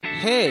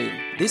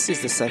Hey, this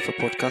is the Syfer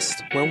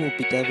podcast where we'll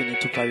be diving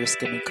into various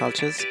gaming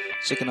cultures,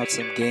 checking out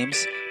some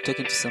games,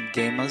 talking to some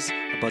gamers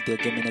about their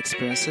gaming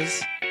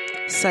experiences.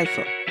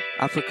 Syfer,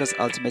 Africa's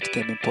ultimate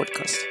gaming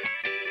podcast.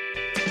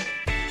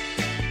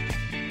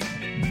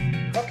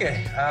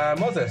 Okay,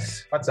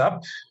 Moses, what's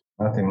up?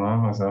 Nothing,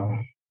 man. What's up?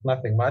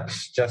 Nothing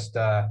much. Just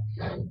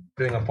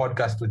doing a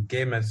podcast with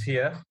gamers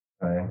here.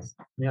 Right.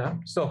 Yeah.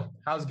 So,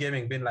 how's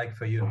gaming been like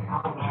for you?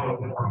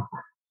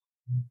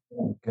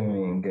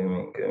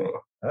 Gaming.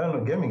 I don't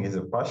know. Gaming is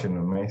a passion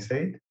on my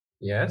side.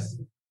 Yes.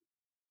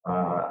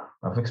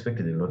 I've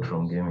expected a lot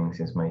from gaming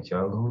since my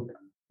childhood.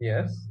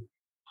 Yes.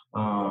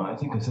 I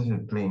think I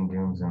started playing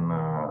games in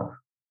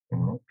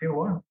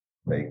P1,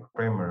 like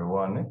primary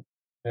one.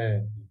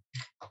 Hey.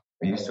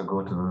 I used to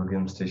go to the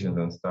game stations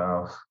and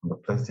stuff, the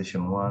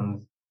PlayStation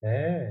ones,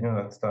 Hey. you know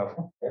that stuff.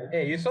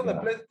 Hey, you saw the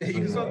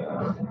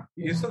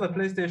you saw the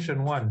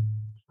PlayStation 1.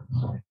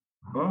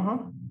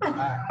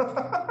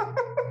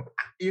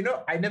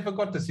 I never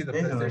got to see the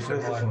PlayStation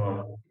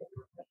 1.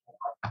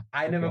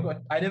 I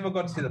never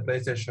got to see the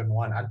PlayStation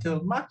 1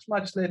 until much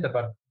later,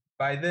 but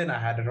by then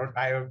I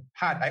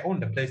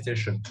owned the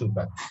PlayStation 2,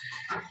 but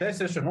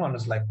PlayStation 1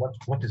 was like,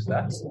 what is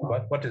that?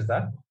 What is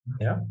that?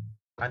 Yeah.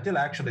 Until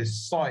I actually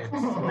saw it,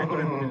 I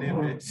couldn't believe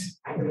it.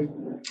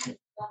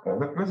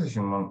 The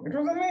PlayStation 1, it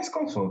was a nice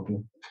console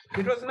too.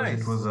 It was nice.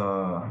 It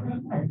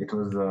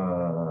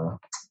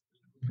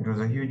was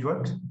a huge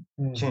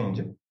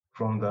change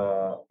from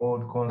the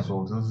old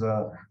consoles, those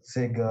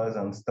Segas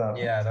and stuff.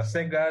 Yeah, the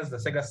Sega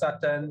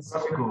Saturns.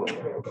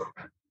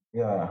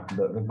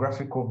 The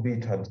graphical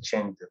bit had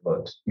changed a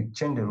lot. It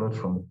changed a lot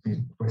from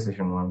the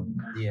PlayStation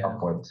 1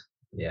 upwards.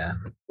 Yeah.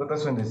 So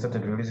that's when they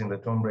started releasing the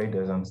Tomb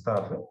Raiders and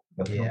stuff.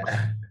 That looks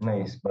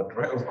nice. But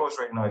of course,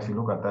 right now, if you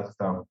look at that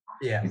stuff,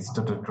 it's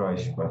total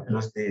trash. But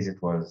those days,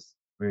 it was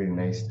really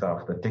nice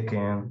stuff. The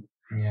Tekken,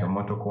 the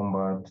Mortal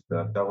Kombat,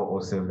 the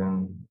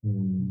 007.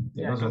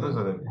 Those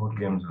are the good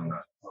games on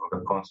the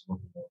console.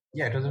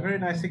 Yeah, it was a very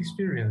nice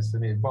experience. I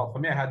mean, well, for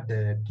me, I had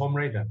the Tomb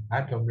Raider.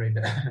 I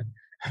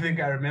think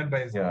I remember.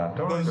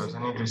 Tomb Raider was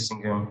an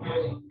interesting game.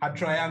 A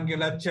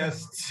triangular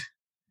chest.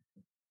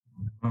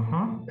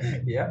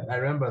 Mm-hmm. Yeah, I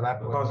remember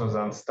that puzzles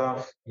and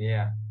stuff.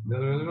 Yeah,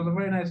 it was a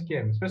very nice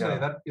game, especially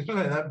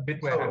that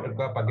bit where I had to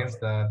go up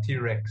against the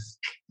T-Rex.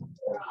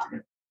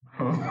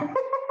 I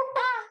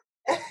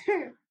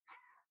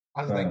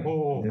was like,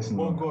 oh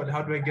God,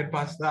 how do I get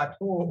past that?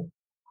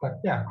 But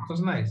yeah, it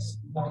was nice.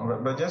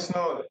 But just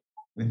know,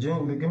 the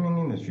gaming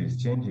industry is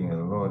changing a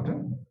lot.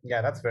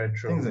 Yeah, that's very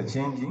true. Things are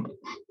changing,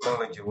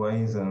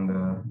 technology-wise and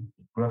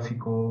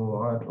graphical,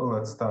 all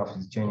that stuff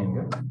is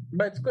changing.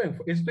 But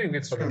it's doing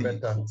it for the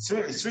better.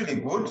 It's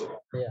really good.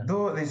 Yeah.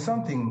 Though there's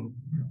something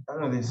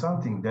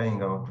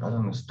dying out. I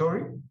don't know,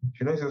 story?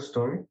 Should I say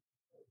story?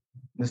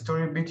 The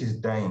story bit is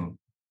dying.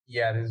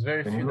 Yeah, there's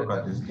very few. When you look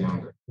at this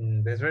game.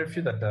 There's very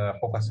few that are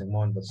focusing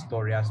more on the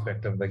story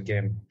aspect of the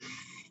game.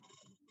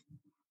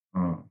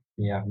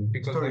 Yeah,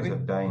 because stories are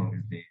dying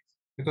these days.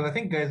 Because I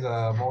think guys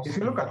are most. If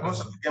you look at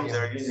most of the games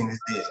they're releasing these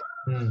days,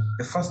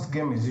 the first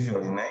game is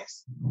usually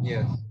nice.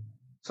 Yes.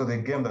 So the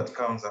game that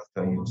comes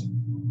after it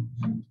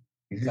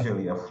is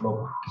usually a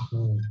flop.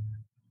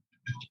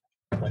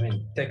 I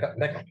mean, take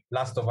like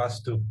Last of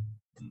Us 2.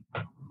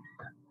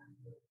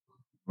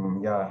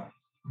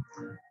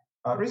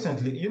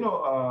 Recently,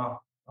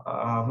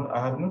 I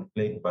had not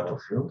played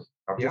Battlefield.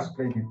 I've just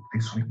played it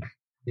this week.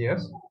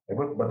 Yes. I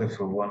got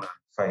Battlefield 1 and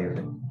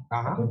 5.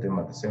 I got them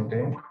at the same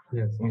time.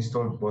 Yes.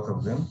 Installed both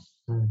of them.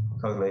 So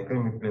I was like,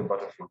 let me play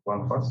Battlefield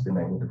 1 first, then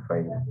I go to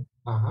 5.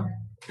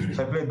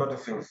 So I played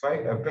Battlefield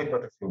 5. I played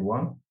Battlefield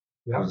 1.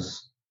 It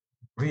was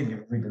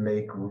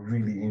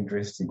really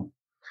interesting.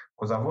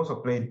 Because I've also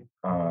played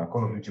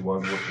Call of Duty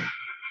World War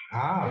 2.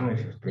 I don't know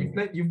if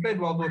you've played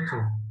World War 2?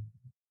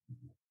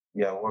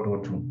 Yeah, World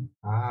War 2.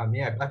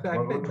 Yeah.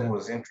 World War 2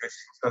 was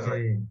interesting. So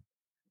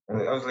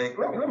I was like,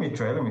 let me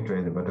try the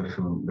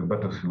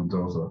Battlefield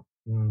also.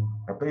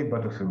 I played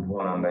Battlefield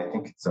 1 and I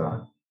think it's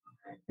a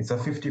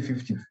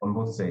 50-50 on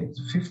both sides.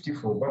 50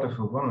 for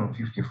Battlefield 1 and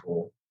 50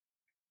 for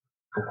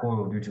Call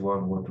of Duty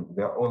World War 2.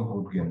 They're all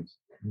good games.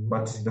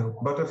 But the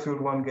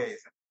Battlefield 1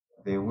 guys,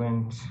 they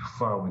went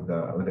far with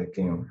the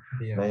game.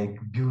 Yeah. Like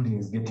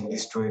buildings getting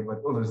destroyed,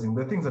 but all those things.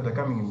 The things that are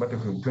coming in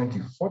Battlefield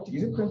 2040,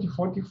 is it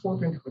 2044,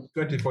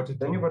 2040?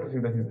 The new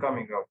Battlefield that is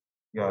coming up.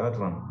 Yeah, that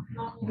one.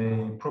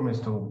 They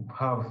promised to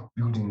have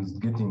buildings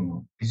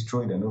getting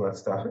destroyed and all that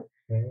stuff.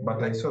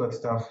 But I saw that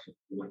stuff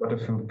in the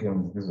Battlefield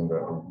games this one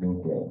that I've been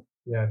playing.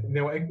 Yeah,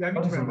 they were.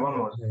 Battlefield 1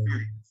 was.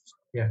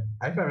 Yeah,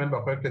 if I remember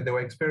correctly, they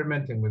were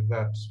experimenting with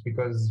that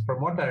because from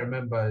what I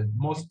remember,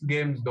 most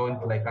games don't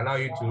allow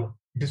you to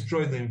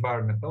destroy the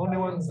environment. The only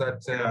ones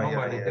that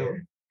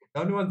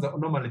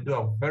normally do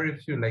are very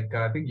few.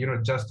 I think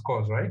Just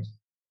Cause, right?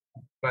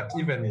 But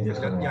even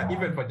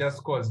for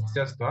Just Cause, it's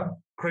just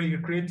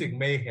creating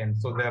mayhem.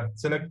 So they have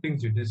select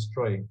things you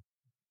destroy,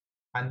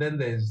 and then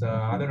there's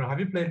I don't know. Have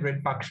you played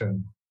Red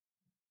Faction?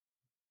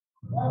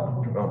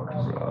 I'm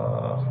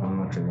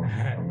not sure.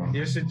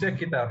 You should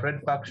check it out.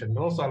 Red Faction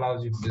also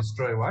allows you to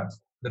destroy what?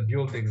 the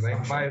buildings,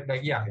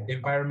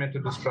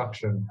 environmental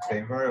destruction. The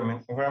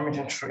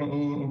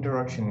environmental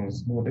interaction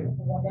is good.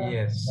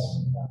 Yes.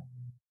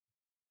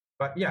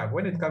 But yeah,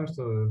 when it comes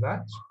to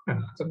that,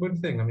 it's a good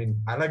thing. I mean,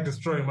 I like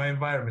destroying my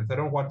environment. I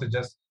don't want to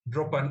just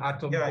drop an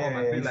atom bomb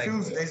and be like...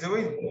 There's a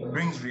way it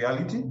brings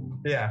reality.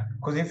 Yeah.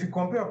 Because if you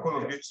compare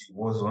Call of Duty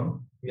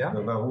Warzone, the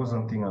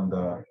Warzone thing on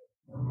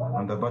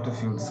the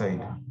battlefield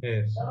side,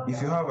 yes.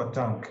 If you have a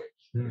tank,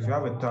 if you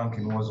have a tank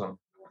in Warzone,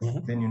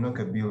 then you knock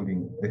a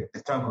building,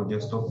 the tank will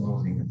just stop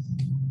moving.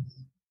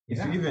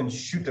 If you even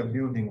shoot a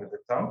building with a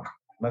tank,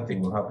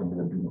 nothing will happen to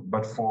the building.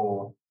 But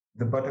for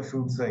the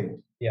battlefield side,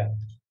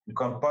 you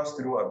can pass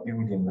through a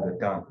building with a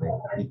tank,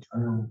 like it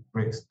will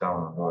breaks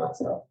down and all that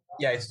stuff.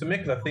 Yeah, it's to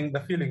make the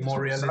feeling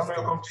more realistic. Some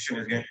real competition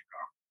is going to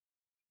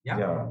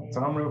come.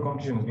 Some real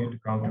competition is going to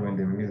come when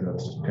they release that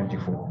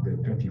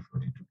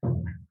 2042.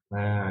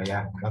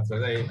 That's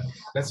what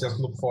let's just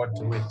look forward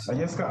to it.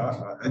 Let's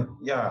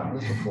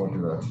look forward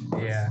to that.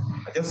 Yeah.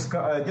 I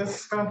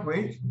just can't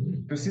wait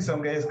to see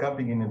some guys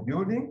camping in a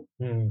building.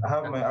 I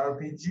have my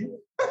RPG.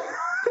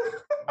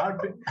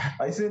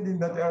 I send in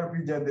that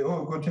RPG and they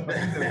all go to the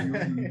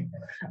building.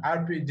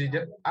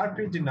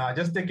 RPG now,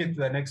 just take it to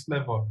the next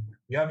level.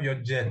 You have your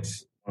jet.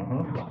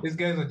 These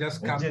guys are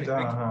just camping.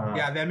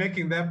 They're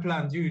making their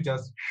plans. You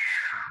just...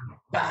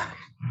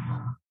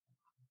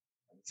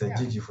 It's a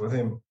GG for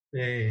them.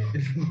 Yeah.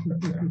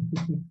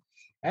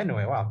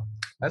 Anyway,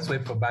 let's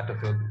wait for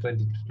Battlefield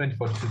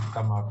 2042 to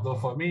come out. So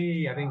for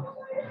me, I think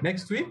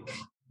next week,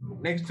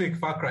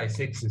 Far Cry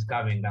 6 is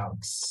coming out.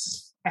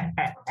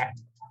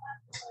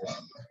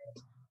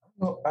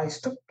 No, I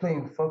stopped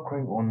playing Far Cry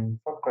on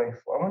Far Cry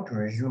 4. I want to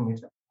resume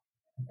it.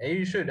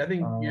 You should. I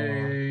think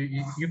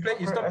you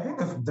stopped. I think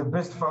the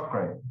best Far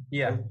Cry.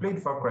 Yeah. I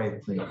played Far Cry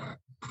 3.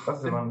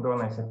 That's the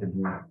one I started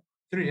with.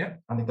 3, yeah?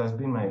 And it has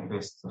been my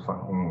best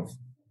fucking...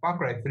 Far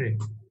Cry 3.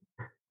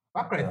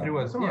 Far Cry 3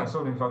 was... I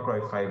saw in Far Cry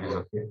 5 is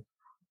okay.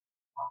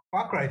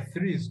 Far Cry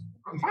 3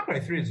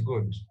 is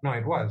good. No,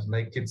 it was.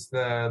 Like, it's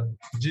the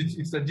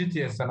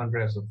GTA San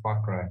Andreas of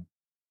Far Cry.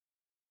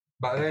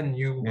 But then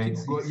you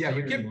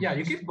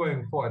keep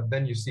going forward.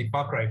 Then you see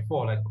Far Cry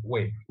 4, like,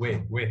 wait,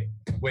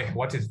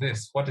 what is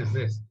this? What is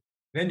this?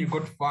 Then you go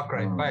to Far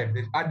Cry 5.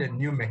 They added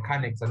new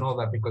mechanics and all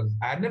that because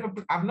I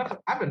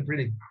haven't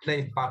really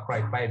played Far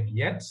Cry 5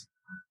 yet.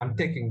 I'm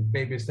taking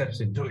baby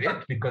steps into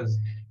it because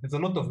there's a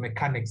lot of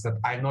mechanics that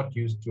I'm not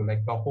used to,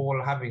 like the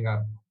whole having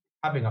a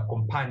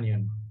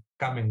companion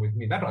coming with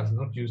me. That I was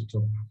not used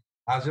to.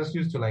 I was just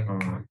used to like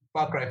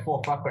Far Cry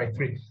 4, Far Cry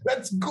 3.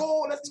 Let's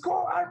go,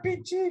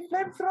 RPG,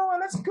 flamethrower,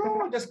 let's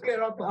go. Just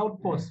clear out the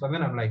outpost. And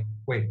then I'm like,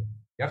 wait,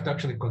 you have to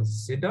actually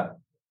consider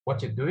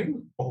what you're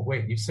doing. Oh,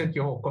 wait, you sent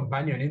your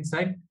companion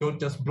inside. Don't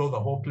just blow the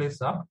whole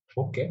place up.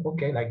 Okay.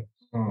 Like,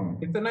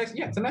 it's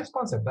a nice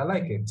concept. I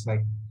like it. It's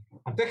like,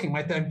 I'm taking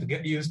my time to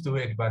get used to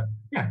it, but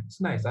yeah, it's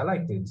nice. I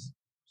liked it.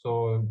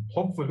 So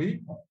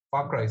hopefully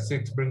Far Cry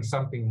 6 brings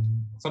something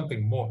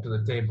more to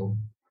the table.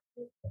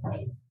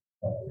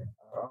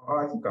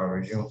 I think I'll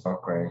resume Far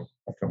Cry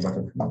after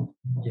Battlefield.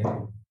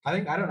 Yeah. I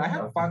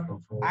have Far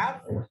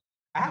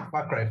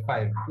Cry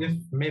 5.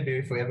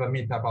 If we ever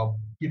meet up, I'll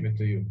give it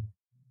to you.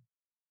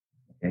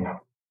 Okay.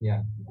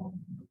 Yeah.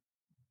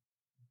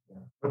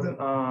 But then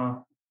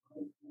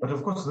but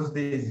of course those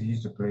days you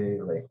used to play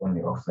like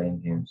only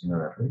offline games, you know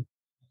that, right?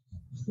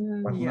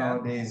 But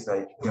nowadays,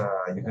 like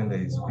Uganda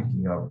is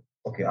picking up.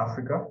 Okay,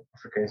 Africa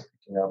is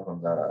picking up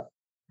on the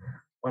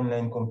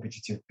online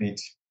competitive bit.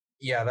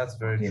 Yeah, that's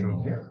very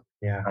true.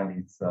 Yeah, and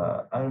it's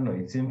I don't know,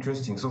 it's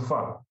interesting so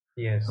far.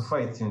 Yes, so far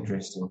it's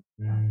interesting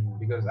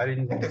because I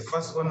didn't. Like the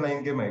first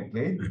online game I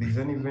played, there's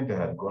an event I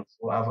had gone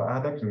for. I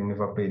had actually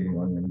never played an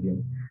online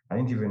game. I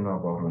didn't even know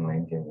about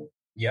online gaming.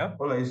 Yeah,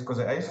 because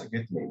I used to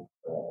get like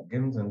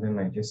games and then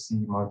I just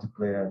see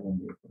multiplayer and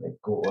like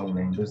go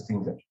online, those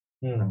things.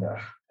 And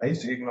I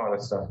used to ignore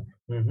that stuff.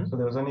 So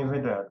there was an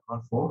event I had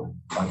gone for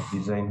at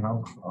Design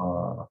Hub,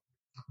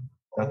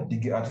 that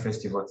Digi Art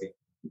Festival thing.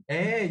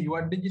 Hey, you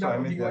are Digi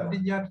Art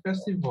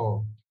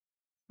Festival.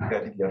 Yeah,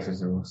 Digi Art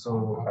Festival.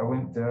 So I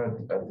went there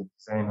at the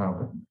Design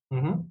Hub.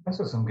 I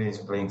saw some guys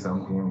playing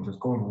something. It was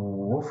called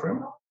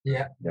Warframe.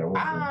 Yeah.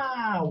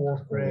 Warframe.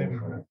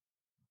 Warframe.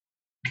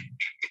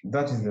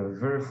 That is the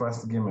very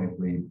first game I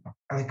played.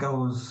 Like I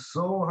was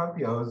so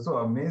happy. I was so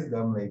amazed.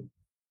 I'm like,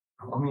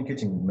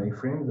 communicating with my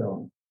friends,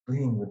 I'm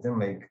playing with them,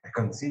 like I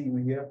can see you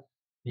here.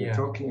 We're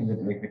talking,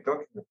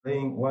 we're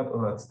playing,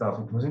 all that stuff.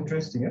 It was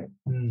interesting.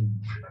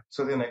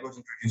 So then I got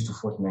introduced to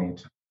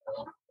Fortnite.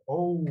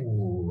 Oh,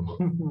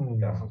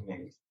 yeah,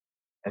 Fortnite.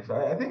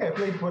 I think I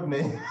played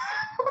Fortnite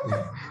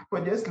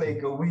for just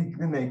like a week,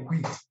 then I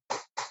quit.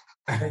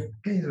 Like,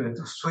 guys were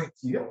too sweaty.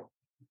 Yeah?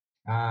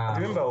 I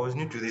remember I was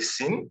new to this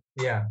scene.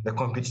 Yeah, the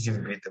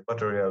competitive bit, the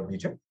battle royale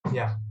bit.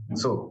 Yeah.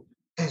 So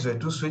guys were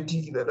too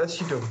sweaty. That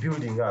shit of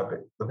building up,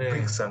 the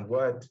bricks and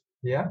what.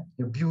 Yeah.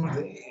 You build,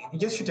 you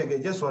just shoot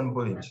again, just one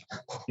bullet.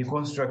 You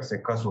construct a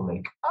castle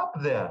like up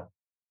there.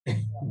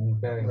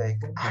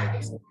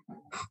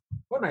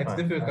 Fortnite's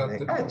difficult.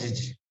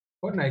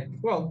 Fortnite,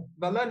 well,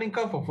 the learning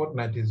curve for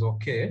Fortnite is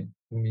okay.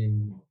 I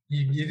mean,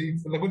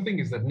 the good thing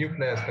is that new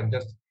players can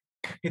just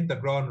hit the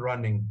ground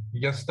running. You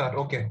just start,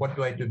 okay, what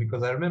do I do?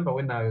 Because I remember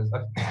when I was,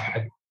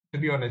 to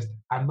be honest,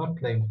 I'm not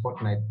playing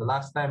Fortnite. The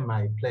last time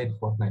I played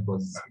Fortnite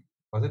was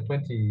it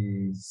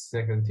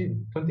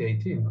 2017,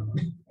 2018?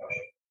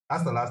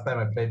 That's the last time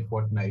I played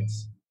Fortnite.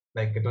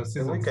 Like it was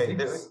season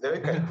 6. The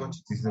week I got it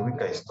is the week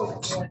I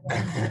stopped.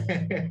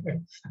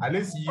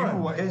 Unless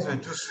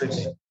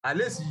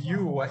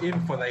you were in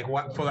for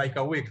like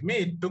a week. Me,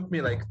 it took me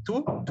like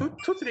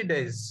 3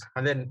 days,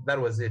 and then that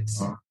was it.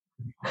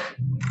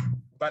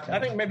 But I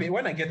think maybe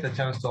when I get the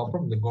chance to, I'll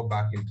probably go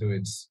back into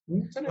it.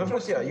 Of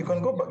course, yeah, you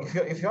can go back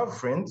if you have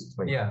friends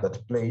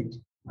that played.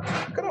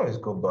 You can always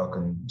go back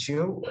and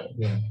chill.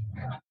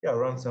 Yeah,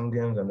 run some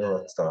games and all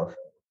that stuff.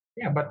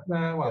 Yeah, but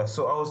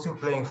so I was still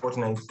playing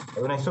Fortnite.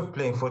 When I stopped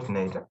playing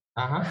Fortnite,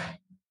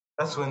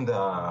 that's when the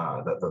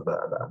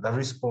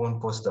respawn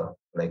poster,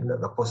 like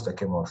the poster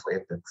came out for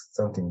Apex,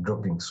 something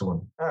dropping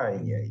soon.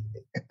 Like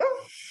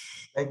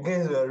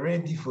guys were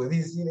ready for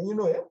this, you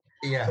know.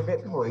 Yeah. So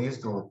people were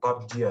used to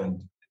PUBG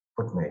and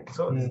Fortnite.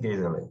 So these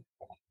guys are like,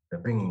 they're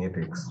bringing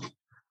Apex.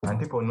 And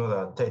people know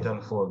that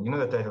Titanfall, you know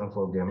the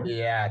Titanfall game?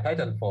 Yeah,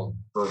 Titanfall.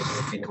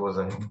 It was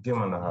a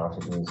game and a half.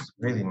 It was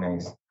really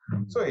nice.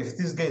 So if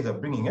these guys are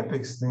bringing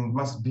Apex, then it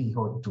must be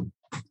hot too.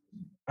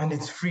 And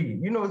it's free.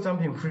 You know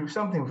something free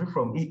from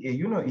EA.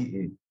 You know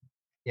EA.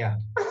 Yeah.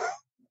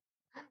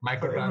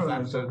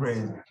 Microtransactions. So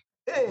crazy.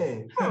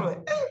 Hey, I'm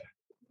like,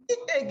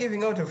 EA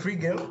giving out a free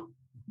game.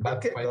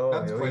 That's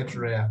quite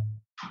rare.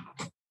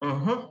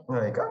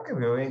 Like, okay,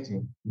 we're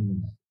waiting.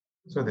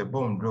 So the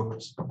bomb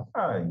dropped.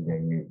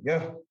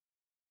 Yeah.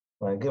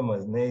 My game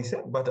was nice,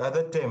 but at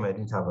that time I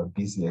didn't have a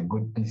PC, a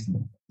good PC.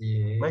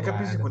 Yeah. My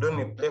PC could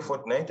only play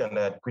Fortnite, and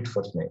I had quit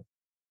Fortnite.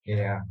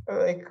 Yeah.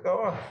 Like,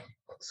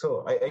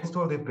 so I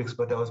installed Apex,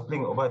 but I was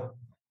playing, but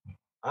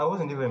I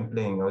wasn't even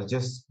playing. I was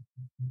just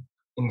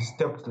in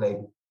stepped,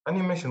 like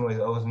animation-wise,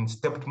 I was in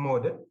stepped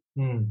mode.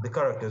 The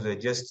characters were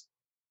just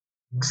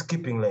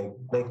skipping like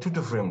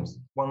 2 frames,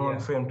 one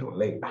frame to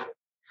like.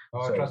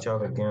 So I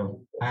tried the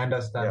game. I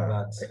understand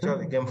that. I tried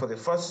the game for the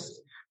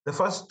first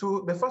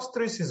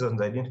 3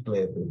 seasons. I didn't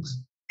play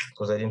Apex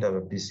because I didn't have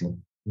a PC.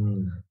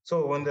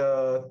 So when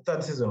the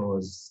 3rd season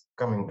was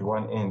coming to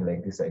one end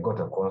like this, I got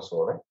a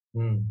console at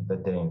the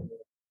time,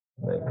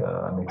 like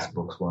an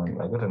Xbox One.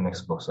 I got an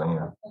Xbox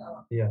One,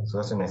 yeah. So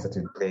that's when I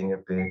started playing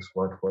Apex.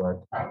 What? It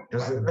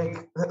was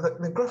like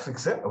the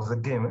graphics of the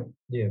game.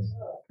 Yes.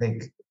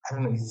 Like I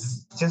don't know,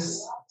 it's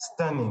just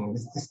stunning.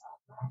 It's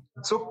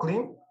so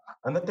clean.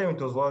 And that time it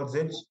was World's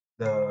Edge.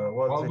 The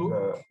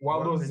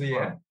World's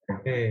Edge.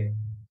 Hey.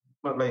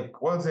 Not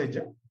like World's Edge.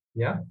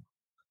 Yeah.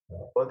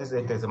 World's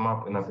Edge is a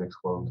map in Apex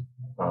called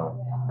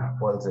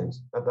World's Edge.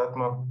 That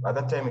map at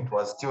that time it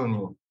was still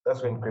new.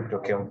 That's when crypto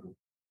came through.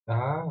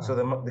 So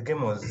the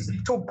game was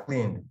too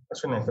clean.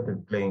 That's when I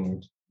started playing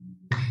it.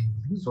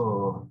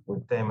 So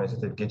with time I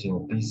started getting a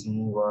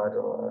PC. I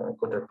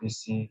got a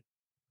PC.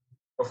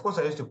 Of course,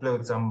 I used to play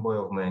with some boy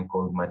of mine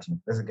called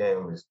Martin. That's the guy I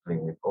always play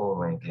with all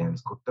my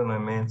games,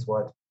 tournaments,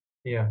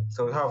 Yeah.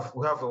 So we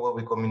have a way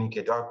we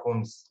communicate. Our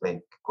comms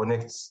like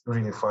connects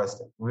really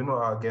fast. We know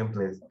our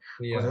gameplays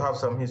because we have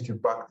some history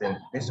back then.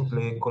 We used to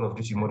play Call of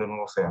Duty Modern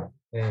Warfare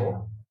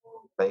for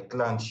like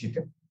clan shit,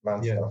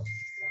 clan stuff.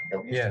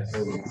 Yes.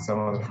 Some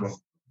other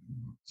friends.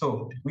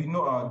 So we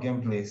know our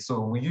gameplay.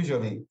 So we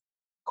usually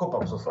cope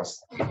up so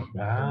fast.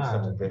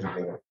 Start to play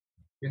together.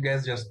 You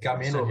guys just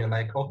come in and you're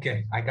like,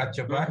 okay, I got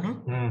your back.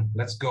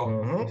 Let's go.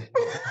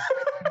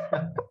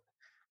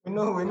 We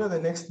know the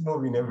next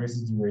move in every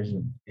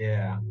situation.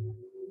 Yeah.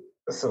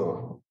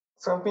 So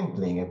I've been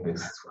playing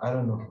Apex. I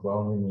don't know for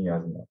how many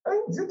years now.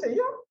 Is it a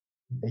year?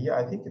 A year,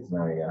 I think it's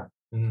now a year.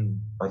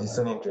 But it's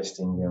an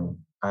interesting game.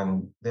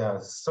 And there are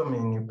so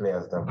many new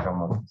players that have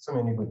come up. So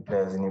many good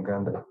players in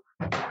Uganda.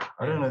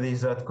 I don't know,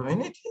 there's that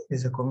community.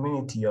 There's a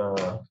community,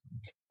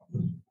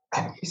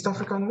 East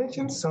African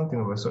Legends, something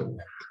of a sort.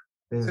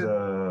 There's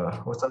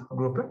what's that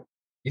group?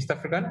 East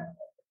African?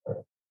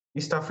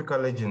 East Africa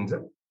Legends.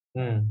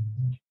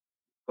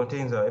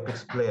 Contains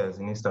Apex players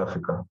in East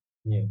Africa.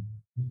 Yeah.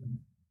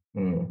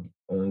 And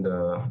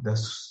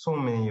there's so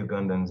many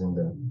Ugandans in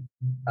there.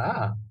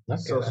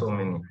 Okay. So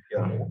many.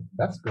 Yeah.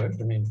 That's good.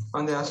 I mean,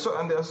 and there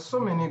are so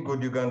many good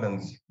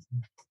Ugandans.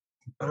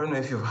 I don't know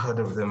if you've heard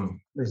of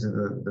them. This is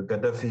the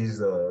Gaddafi's,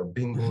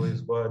 Bingo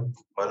is what,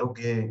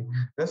 Maluge.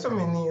 There's so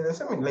many guys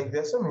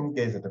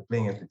that are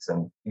playing Apex,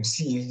 and you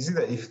see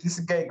that if this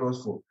guy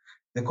goes for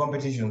the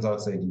competitions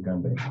outside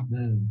Uganda,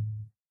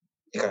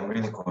 he can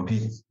really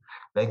compete.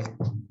 Like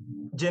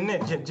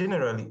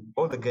generally,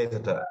 all the guys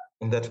that are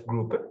in that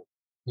group,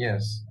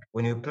 yes,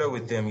 when you play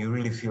with them, you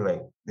really feel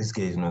like this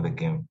guy is not the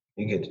game.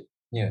 You get it?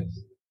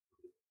 Yes.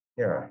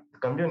 Yeah, it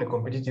can be on a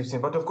competitive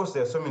scene, but of course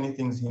there are so many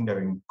things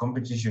hindering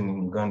competition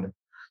in Uganda.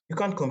 You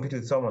can't compete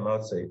with someone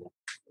outside.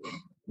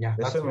 Yeah,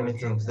 there's so many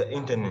things. The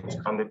internet,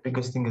 and the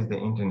biggest thing is the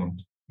internet.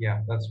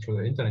 Yeah, that's true.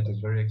 The internet is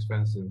very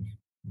expensive.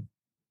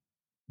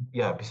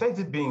 Yeah, besides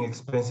it being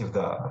expensive,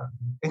 the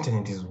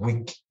internet is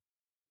weak.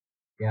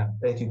 Yeah,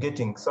 like you're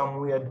getting some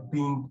weird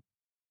ping.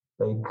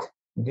 like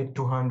you get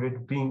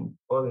 200 ping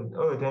all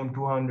the time,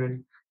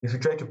 200. If you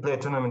try to play a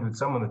tournament with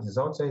someone that is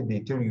outside,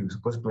 they tell you you're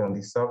supposed to play on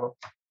this server.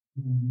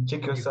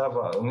 Check your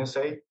server on your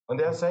side. On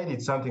their side,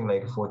 it's something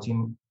like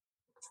 14.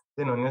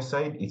 Then on your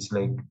side, it's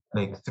like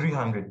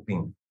 300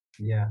 ping.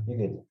 Yeah, you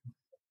get it.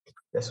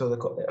 Yeah, so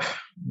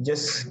you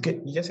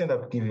just end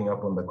up giving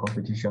up on the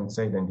competition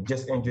side and you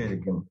just enjoy the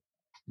game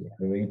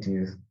the way it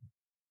is.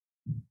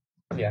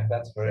 Yeah,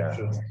 that's very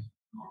true.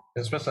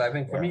 Especially, I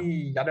think for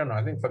me, I don't know.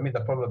 I think for me,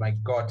 the problem I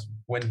got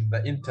when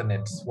the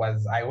internet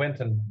was, I went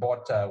and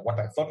bought what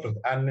I thought was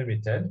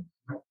unlimited,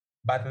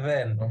 but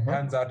then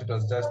turns out it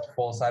was just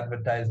false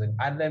advertising.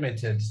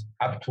 Unlimited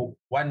up to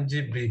 1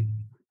 GB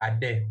a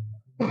day.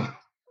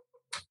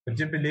 Would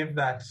you believe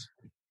that?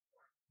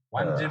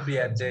 1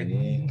 GB a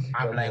day.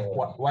 I'm like,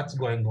 what's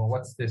going on?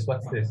 What's this?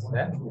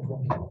 Yeah?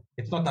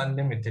 It's not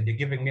unlimited. You're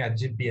giving me a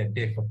GB a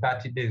day for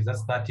 30 days.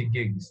 That's 30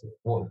 gigs.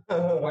 Whoa.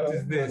 What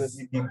is this?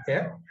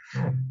 Yeah?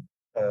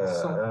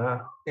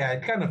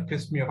 It kind of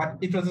pissed me off.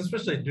 It was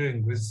especially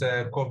during this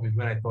COVID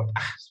when I thought,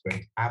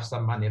 I have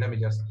some money. Let me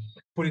just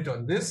put it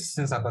on this.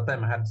 Since at the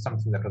time I had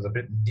something that was a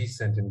bit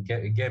decent in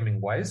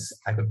gaming-wise,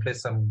 I could play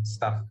some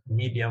stuff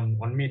medium,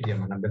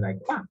 and I'd be like,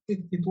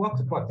 it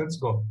works. Let's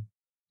go.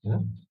 Yeah?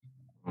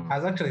 I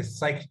was actually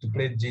psyched to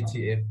play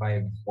GTA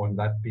 5 on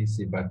that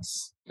PC, but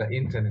the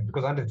internet,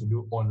 because I wanted to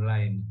do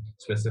online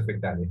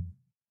specifically.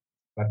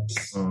 But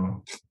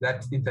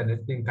that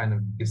internet thing kind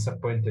of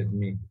disappointed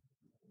me.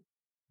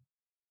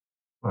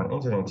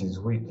 Internet is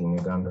weak in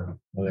Uganda.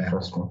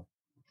 Trust me.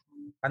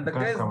 And the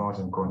guys come out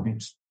and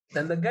compete.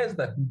 And the guys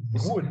that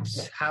would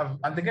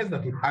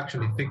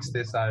actually fix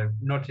this are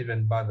not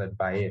even bothered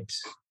by it.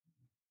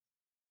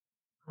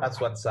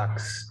 That's what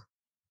sucks.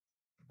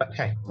 But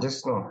hey,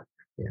 just know.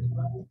 Yeah.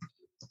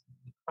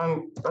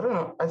 And I don't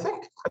know. I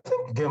think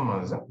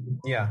gamers.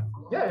 Yeah,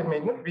 it may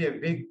not be a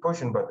big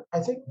portion, but I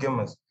think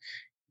gamers,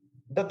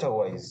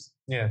 data-wise,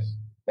 yes,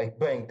 like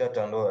buying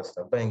data and all that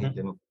stuff, buying it.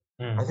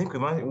 I think we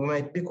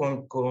might be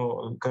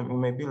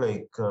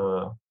like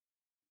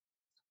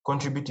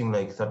contributing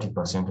like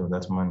 30% of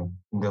that money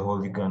in the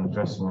whole Uganda.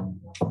 Trust me.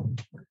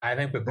 I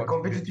think the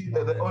competitive,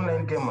 the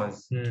online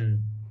gamers,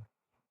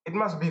 it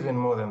must be even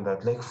more than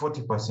that, like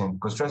 40%.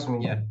 Because trust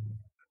me,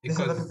 these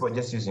other people are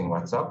just using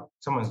WhatsApp.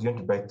 Someone's going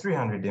to buy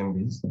 300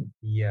 MBs.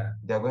 Yeah,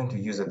 they're going to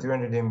use the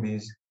 300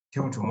 MBs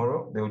till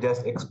tomorrow. They will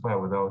just expire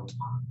without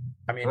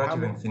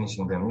even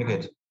finishing them. You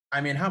get?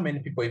 I mean, how many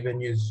people even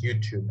use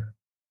YouTube?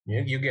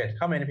 You get?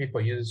 How many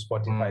people use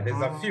Spotify?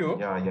 There's a few.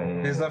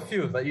 There's a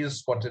few that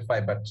use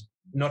Spotify, but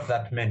not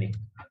that many.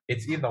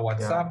 It's either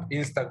WhatsApp,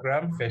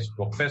 Instagram,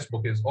 Facebook.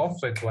 Facebook is off,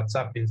 so it's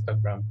WhatsApp,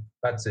 Instagram.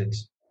 That's it.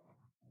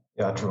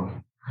 Yeah, true.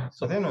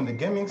 So then on the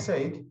gaming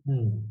side,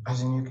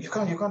 as in you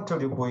can't tell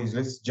your boys,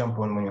 let's jump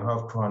on when you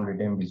have 200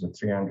 MBs or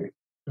 300.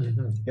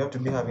 You have to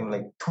be having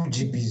like 2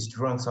 GBs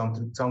to run some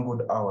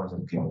good hours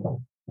of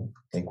gaming.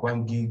 Like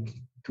 1 gig,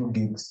 2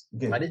 gigs.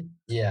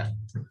 Yeah.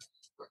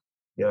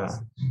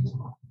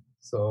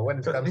 So when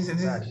it comes to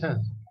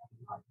that,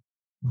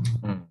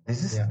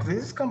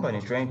 this company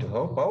trying to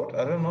help out.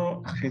 I don't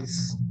know if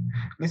it's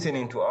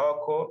listening to our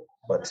call,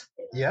 but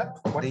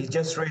they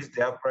just raised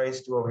their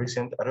price to a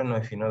recent. I don't know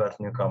if you know that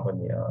new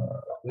company.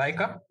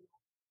 Leica?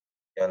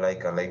 Yeah,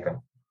 Leica.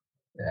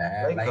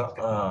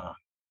 Leica.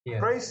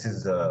 Price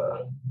is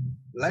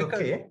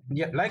okay.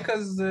 Yeah,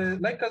 Leica's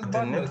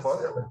bundles.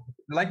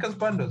 Leica's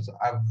bundles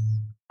are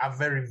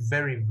very,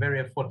 very,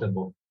 very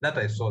affordable. That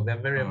I saw, they're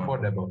very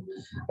affordable.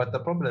 But the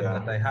problem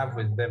that I have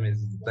with them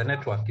is the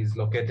network is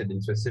located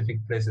in specific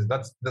places.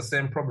 That's the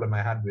same problem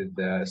I had with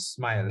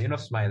Smile. You know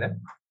Smile, eh?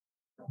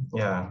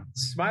 Yeah.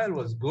 Smile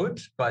was good,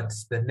 but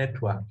the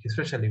network,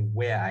 especially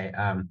where I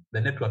am,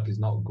 the network is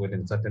not good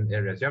in certain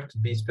areas. You have to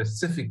be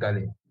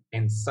specifically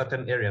in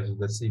certain areas of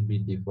the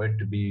CBD for it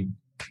to be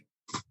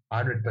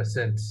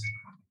 100%.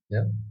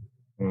 Yeah.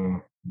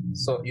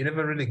 So you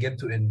never really get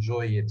to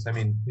enjoy it. I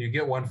mean, you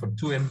get one for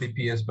 2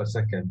 Mbps per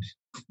second.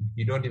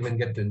 You don't even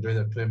get to enjoy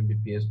the 2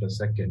 Mbps per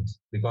second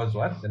because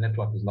what? The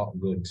network is not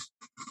good.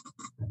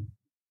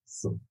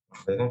 So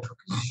the network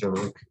is so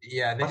weak.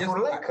 Yeah, they for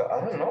Leica,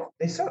 I don't know.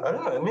 I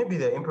don't know. Maybe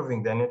they're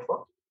improving their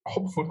network.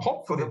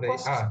 Hopefully they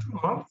are.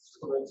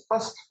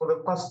 For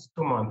the past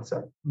 2 months,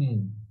 I've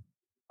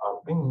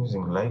been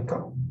using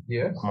Leica.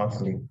 Yes.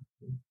 Monthly.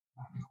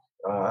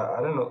 I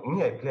don't know.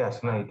 Me, I play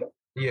at night.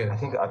 Yeah. I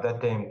think at that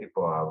time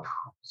people have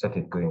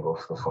started going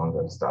off the phones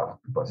and stuff.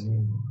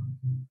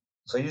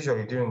 So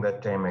usually during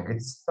that time I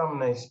get some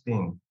nice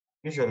ping.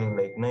 Usually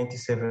like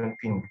 97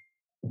 ping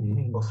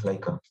of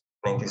Leica.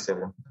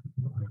 97.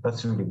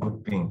 That's really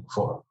good ping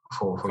for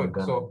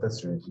Uganda. So,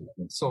 that's really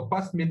good. So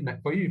past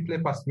midnight for you play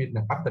past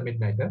midnight, after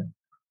midnight, eh?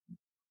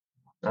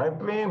 I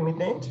play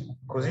midnight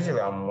because usually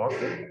I'm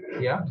working.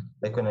 Yeah.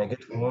 Like when I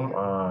get home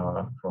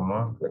from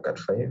work, like at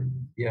 5.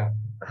 Yeah.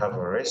 I have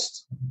a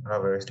rest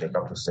like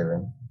up to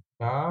 7.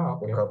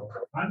 Okay.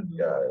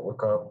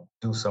 Wake up,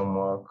 do some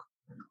work,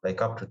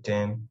 like up to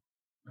 10.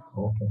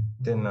 Okay.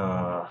 Then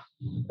I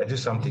do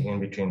something in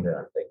between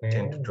there, like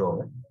 10 to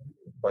 12.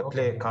 But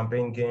play a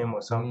campaign game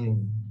or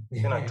something.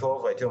 Then at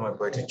 12, I tell my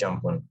boy to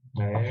jump on.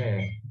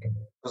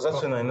 Because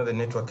that's when I know the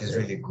network is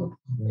really good.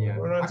 Yeah.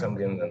 We run some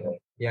games and then.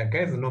 Yeah,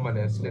 guys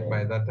normally asleep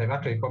by that time.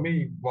 Actually, for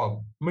me,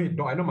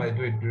 I know I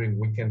do it during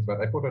weekends,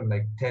 but I put on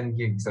like 10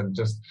 gigs and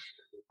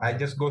I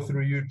just go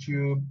through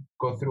YouTube,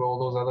 go through all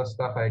those other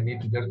stuff I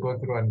need to just go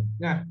through, and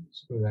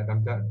screw that.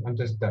 I'm done. I'm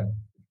just done.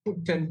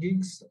 Put 10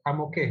 gigs,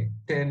 I'm okay.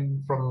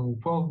 10 from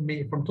 12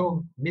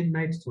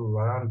 midnight to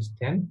around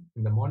 10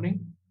 in the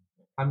morning,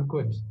 I'm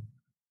good.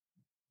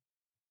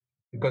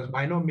 Because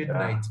I know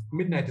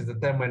midnight is the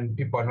time when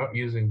people are not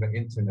using the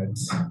internet.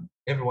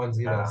 Everyone's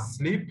either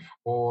asleep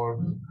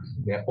or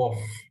they're off.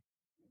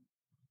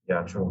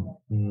 Yeah, true.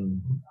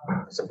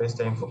 It's the best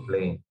time for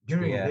playing.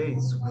 During the day,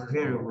 it's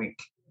very weak.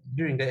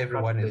 During the day,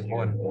 everyone is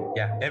on.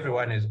 Yeah,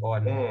 everyone is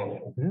on.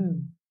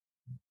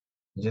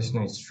 You just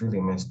know it's really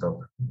messed up.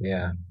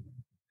 Yeah.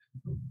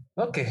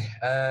 Okay,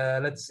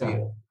 let's see.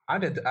 I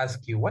wanted to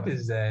ask you, what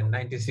is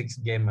 96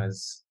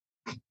 Gamers?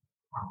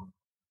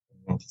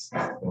 96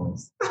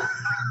 Gamers.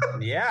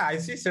 Yeah, I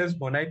see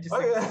Ssezibwa 96.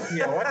 Oh,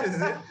 yeah, what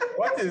is it?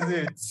 What is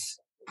it?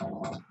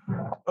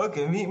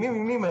 Okay,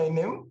 my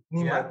name,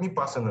 me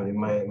personally,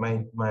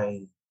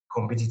 my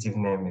competitive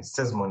name is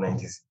Ssezibwa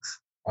 96.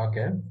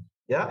 Okay.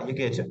 Yeah, you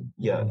get it.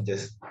 Yeah,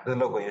 just the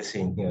logo you're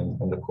seeing here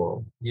on the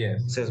call.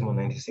 Yes. Ssezibwa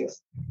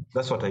 96.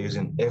 That's what I use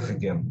in every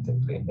game I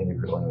play, every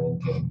online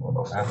game.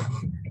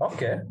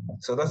 Okay.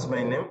 So that's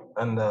my name,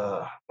 and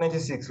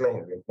 96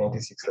 language.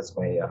 96. That's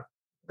my year.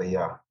 The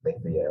year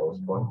I was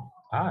born.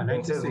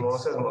 96.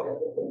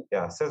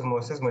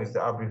 Ssezibwa is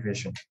the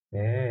abbreviation.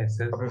 Yeah,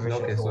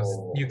 abbreviation. Okay,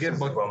 so you get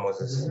both.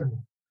 Moses.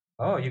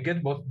 Oh, you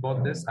get both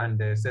this and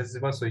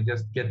Ssezibwa, so you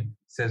just get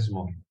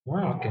Ssezibwa.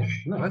 Wow, okay.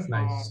 No, that's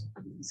nice.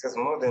 It says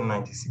more than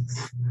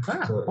 96.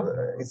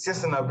 It's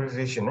just an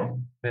abbreviation, eh?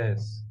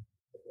 Yes.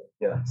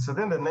 Yeah. So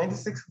then the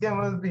 96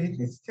 Gamers beat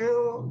is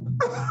still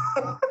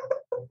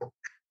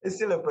it's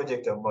still a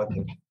project I'm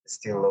working. It's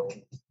still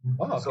lucky.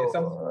 Oh, okay.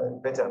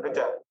 So better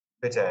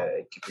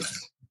keep it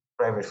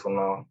private for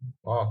now.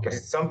 Oh, okay.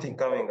 It's something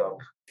coming up.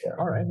 Yeah.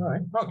 All right.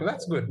 Okay,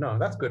 that's good. No,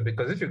 that's good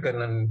because if you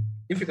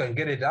can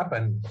get it up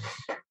and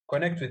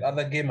connect with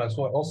other gamers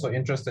who are also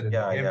interested in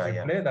the games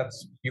you play,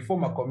 you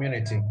form a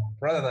community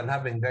rather than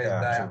having guys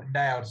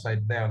die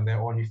outside there on their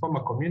own. You form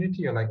a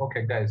community. You're like,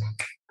 okay, guys,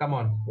 come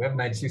on, we have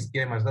 96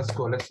 gamers. Let's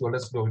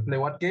go. We play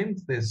what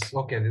games? This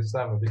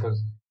server,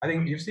 because I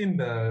think you've seen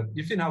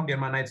how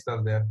Gamer Nights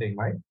does their thing,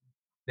 right?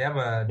 They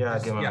have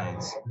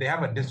they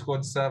have a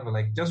Discord server.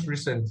 Like just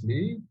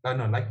recently,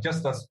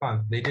 just last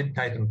month, they did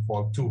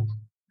Titanfall 2,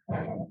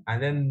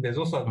 and then there's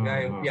also a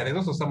guy. There's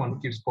also someone who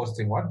keeps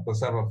posting the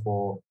server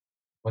for.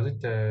 Was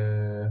it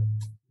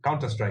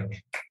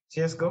Counter-Strike?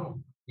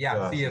 CSGO?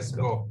 Yeah,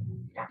 CSGO.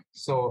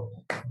 So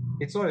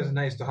it's always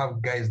nice to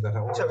have guys that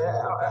are always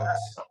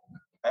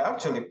I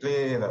actually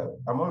play.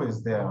 I'm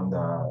always there on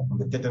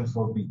the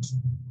Titanfall beat.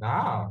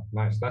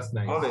 Nice. That's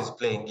nice. I'm always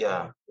playing.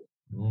 Yeah.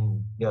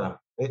 Yeah.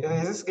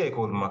 There's this guy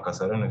called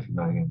Marcus. I don't know if you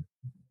know him.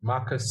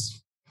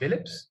 Marcus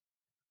Phillips.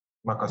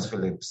 Marcus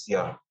Phillips.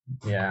 Yeah.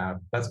 Yeah.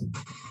 That's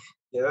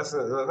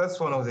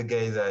one of the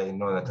guys I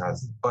know that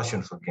has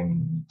passion for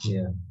gaming.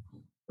 Yeah.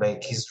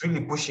 Like he's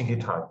really pushing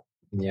it hard.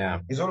 Yeah.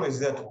 He's always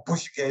there to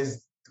push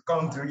guys to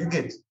come through. You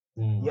get.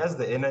 He has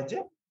the energy.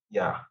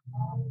 Yeah.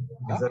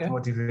 There's that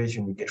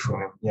motivation we get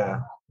from him. Yeah.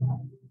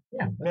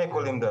 Yeah. May I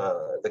call him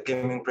the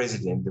gaming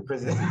president, the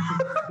president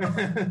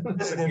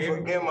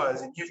for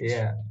gamers in YouTube.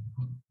 Yeah.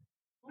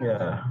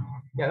 Yeah.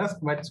 Yeah,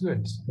 that's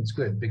good. It's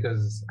good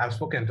because I've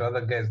spoken to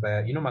other guys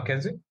that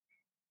Mackenzie.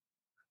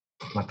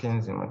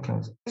 Mackenzie.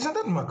 Isn't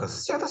that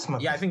Marcus? Yeah, that's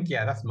Marcus. Yeah, I think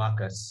that's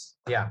Marcus.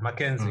 Yeah,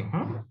 Mackenzie.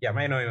 Yeah,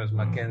 my name was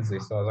Mackenzie,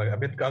 so I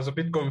was a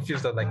bit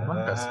confused. I was like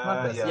Marcus.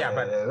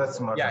 But that's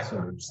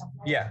Marcus.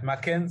 Yeah,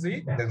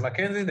 Mackenzie. There's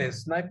Mackenzie.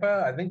 There's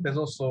Sniper. I think there's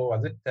also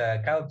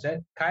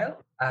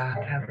Kyle.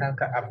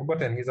 I've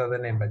forgotten his other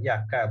name, but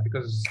Kyle.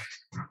 Because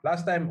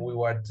last time we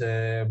were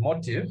at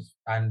Motive,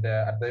 and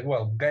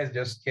guys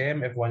just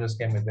came. Everyone just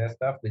came with their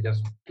stuff. They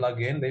just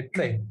plug in. They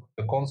play.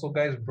 The console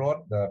guys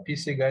brought. The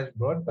PC guys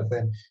brought. But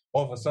then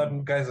all of a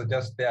sudden, guys are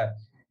just there.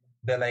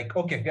 They're like,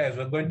 okay, guys,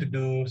 we're going to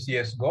do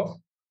CSGO.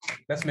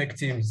 Let's make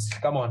teams.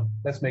 Come on,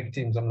 let's make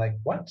teams. I'm like,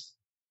 what?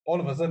 All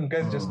of a sudden,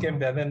 guys just came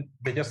there. Then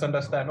they just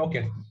understand.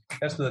 Okay,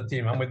 let's do the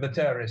team. I'm with the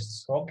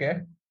terrorists.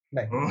 Okay,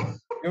 like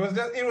it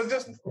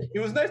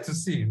was nice to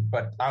see,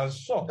 but I was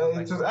shocked.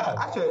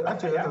 Actually,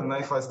 that was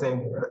my first time.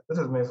 That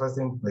was my first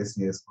time to play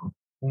CSGO.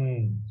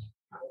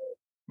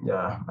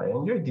 Yeah, I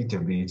enjoyed it a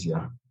bit.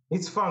 Yeah,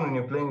 it's fun when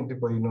you're playing with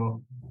people you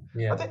know.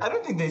 Yeah, I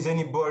don't think there's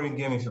any boring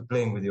game if you're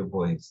playing with your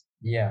boys.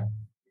 Yeah.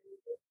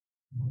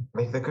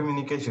 Like the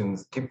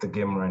communications keep the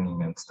game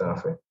running and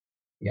stuff.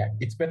 Yeah,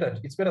 it's better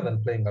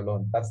than playing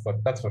alone. That's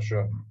for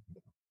sure.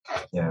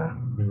 Yeah.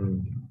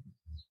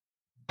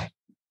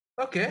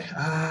 Okay.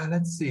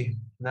 Let's see.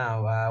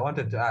 Now, I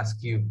wanted to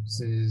ask you,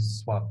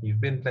 since you've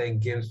been playing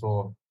games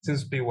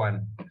since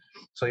P1,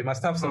 so you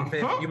must have some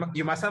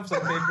you must have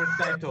some favorite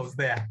titles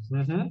there.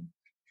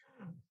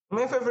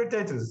 My favorite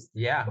titles.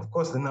 Yeah. Of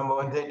course, the number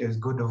one title is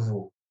God of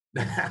War.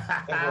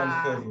 Everyone's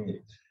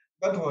favorite.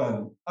 That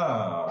one.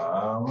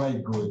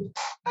 My God.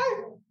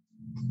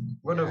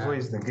 God of War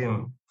is the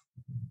game.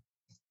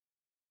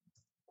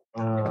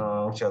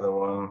 Which other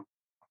one?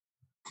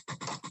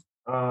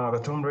 The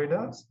Tomb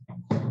Raiders.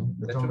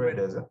 The Tomb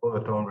Raiders. All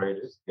the Tomb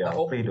Raiders. Yeah, I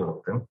played all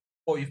of them.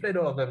 Oh, you played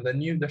all of them.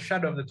 The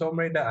Shadow of the Tomb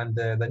Raider and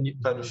the new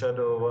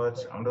Shadow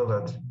what and all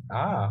that.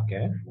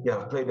 Okay. Yeah,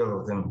 I've played all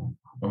of them.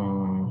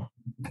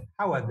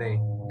 How are they?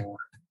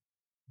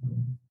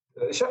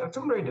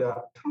 Tomb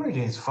Raider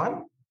is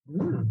fun.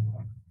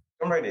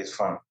 Tomb Raider is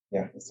fun.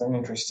 Yeah, it's an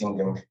interesting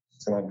game.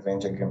 It's an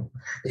adventure game.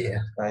 Yeah.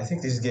 I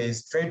think these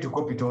guys tried to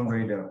copy Tomb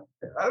Raider.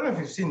 I don't know if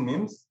you've seen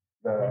memes.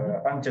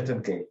 The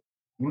Uncharted game.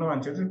 You know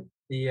Uncharted?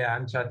 Yeah,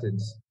 Uncharted.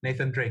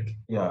 Nathan Drake.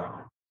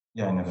 Yeah,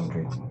 Nathan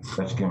Drake.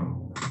 That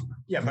game.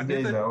 Yeah, but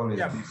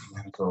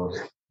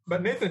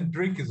but Nathan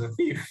Drake is a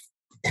thief.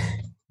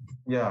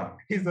 Yeah,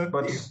 he's a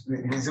but thief.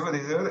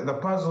 The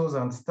puzzles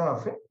and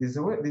stuff.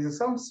 There's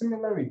some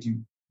similarity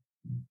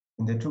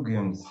in the two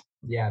games.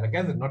 Yeah, the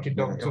guys at Naughty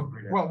Dog took.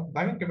 Well,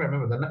 I think if I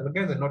remember, the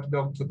guys at Naughty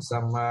Dog took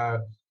some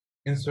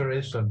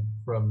inspiration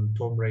from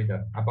Tomb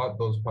Raider about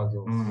those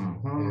puzzles.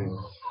 Mm-hmm.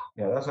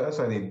 Yeah, that's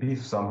why they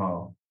beef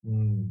somehow.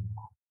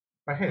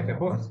 But hey, they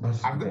both.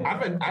 I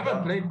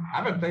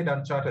haven't played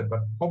Uncharted,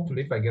 but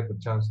hopefully, if I get the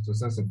chance to,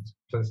 since it's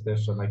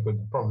PlayStation, I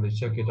could probably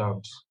check it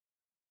out.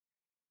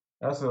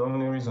 That's the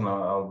only reason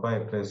I'll buy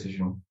a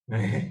PlayStation.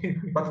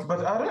 but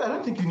I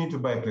don't think you need to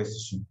buy a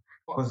PlayStation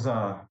because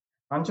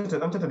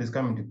Uncharted is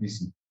coming to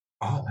PC.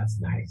 Oh, that's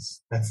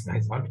nice. That's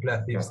nice. I want to play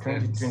that.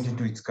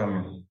 2022, it's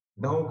coming.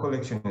 The whole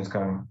collection is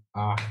coming.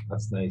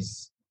 That's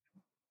nice.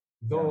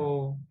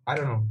 Though I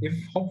don't know if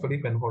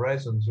hopefully when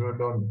Horizon Zero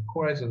Dawn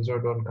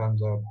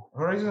comes out.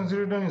 Horizon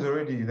Zero Dawn is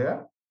already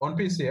there on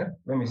PC. Yeah.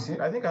 Let me see.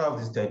 I think I have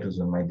these titles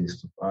on my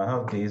desktop. I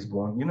have Days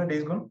Gone. You know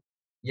Days Gone?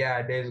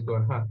 Yeah, Days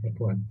Gone. That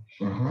one.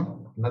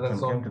 Another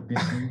song came to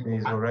PC.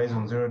 There's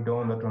Horizon Zero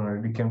Dawn. That one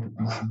already came to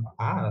PC.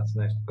 That's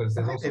nice because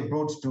they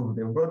brought two.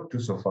 They brought two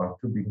so far.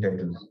 Two big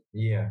titles.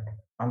 Yeah.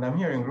 And I'm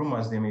hearing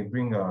rumors they may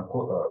bring a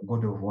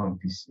God of War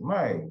PC.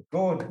 My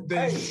God.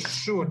 They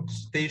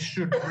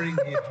should bring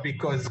it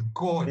because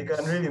God. They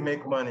can really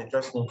make money,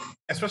 trust me.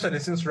 Especially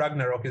since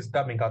Ragnarok is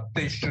coming out.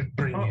 They should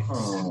bring it.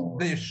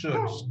 They should.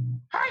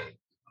 Hi.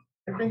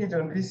 They bring it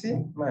on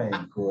PC? My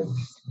God.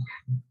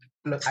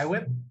 Look, I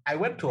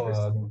went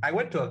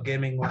to a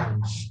gaming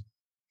lounge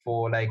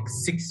for like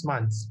 6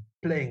 months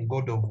playing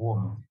God of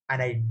War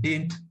and I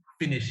didn't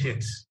finish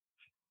it.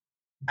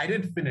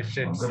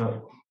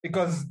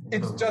 Because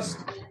it's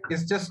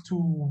just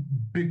too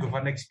big of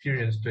an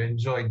experience to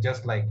enjoy.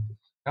 Just like,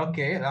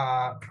 okay,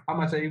 how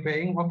much are you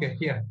paying? Okay,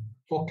 here.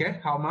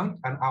 Okay, how much?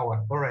 An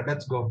hour. All right,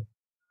 let's go.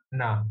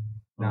 No.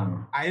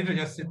 I need to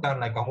just sit down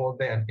like a whole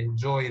day and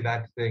enjoy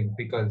that thing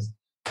because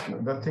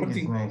that thing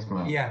is nice,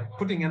 man. Yeah,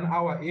 putting an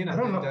hour in and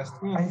then just.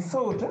 I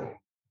thought.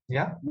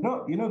 Yeah.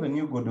 You know the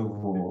new God of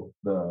War.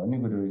 The new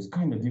God of War is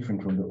kind of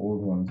different from the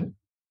old ones.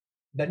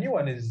 The new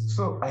one is.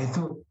 So I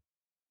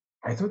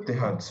thought they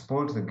had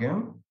spoiled the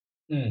game.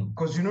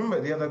 Because you remember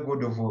the other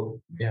God of War?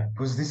 Yeah.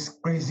 Because this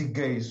crazy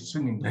guy is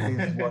swinging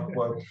blades,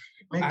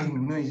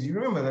 making noise. You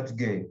remember that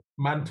guy?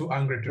 Man too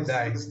angry to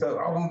die.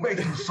 I will make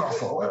him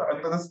suffer.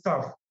 The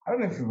stuff. I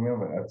don't know if you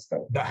remember that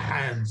stuff. The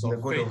hands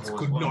of fate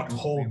could not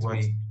hold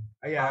me.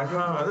 Yeah, I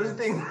remember those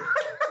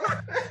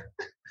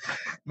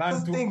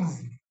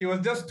things. He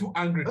was just too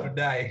angry to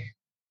die.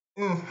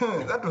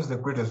 That was the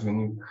greatest we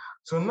knew.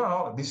 So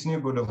now this new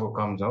God of War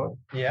comes out.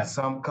 Yeah.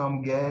 Some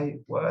calm guy.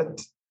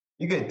 What?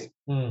 You get?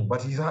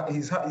 But he still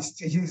has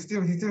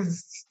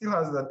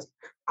that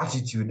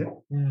attitude.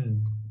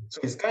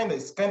 So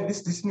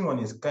this new one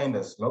is kind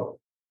of slow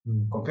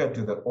compared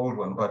to the old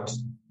one. But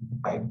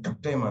I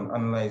took time and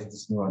analyzed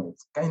this new one.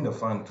 It's kind of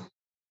fun too.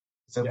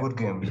 It's a good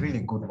game,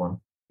 really good one.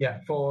 Yeah,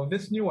 for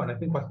this new one, I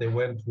think what they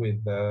went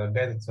with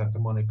guys at Santa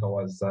Monica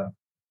was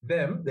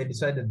they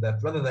decided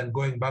that rather than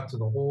going back to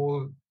the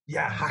whole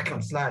hack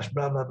and slash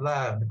blah blah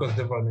blah because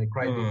Devil May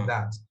Cry did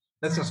that.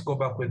 Let's just go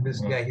back with this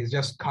guy. He's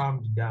just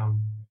calmed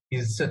down.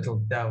 He's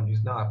settled down.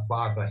 He's now a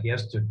father. He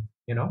has to,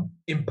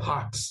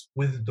 impart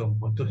wisdom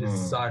onto his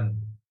son.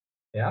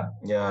 Yeah?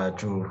 Yeah,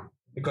 true.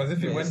 Because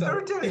if you went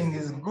storytelling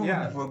is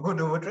good for God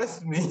of War,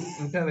 trust me.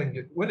 I'm telling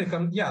you. When it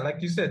comes,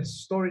 like you said,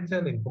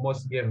 storytelling for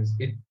most games,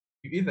 you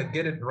either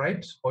get it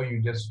right or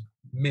you just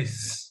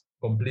miss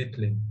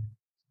completely.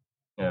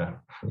 Yeah.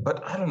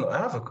 But I don't know. I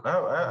have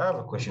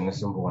a question, a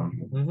simple one.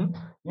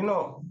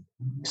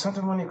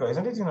 Santa Monica,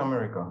 isn't it in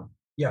America?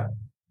 Yeah.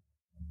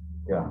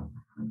 Yeah.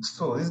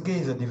 So these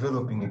guys are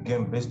developing a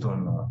game based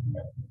on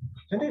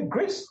isn't it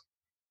Greece?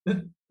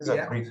 These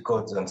are Greek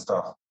gods and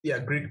stuff. Yeah,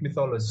 Greek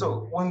mythology.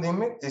 So when they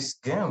make this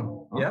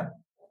game,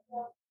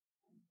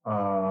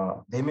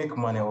 they make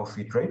money off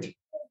it, right?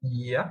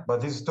 Yeah.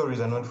 But these stories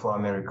are not for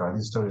America.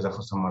 These stories are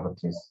for some other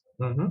place.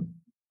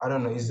 I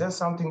don't know. Is there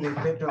something they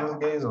pay to those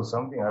guys or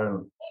something? I don't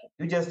know.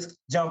 You just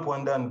jump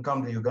one day and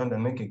come to Uganda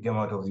and make a game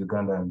out of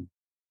Uganda and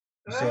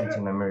say it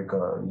in America.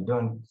 You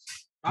don't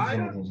give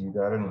anything to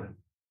Uganda. I don't know.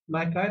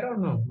 Like, I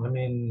don't know. I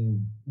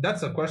mean,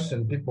 That's a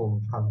question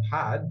people have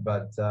had,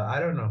 but I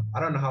don't know. I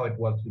don't know how it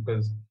works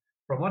because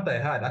from what I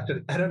heard,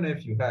 actually, I don't know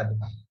if you heard,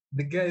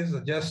 the guys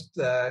are just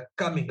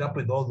coming up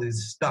with all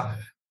this stuff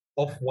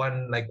off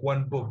one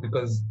book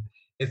because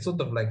it's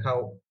sort of like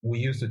how we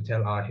used to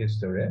tell our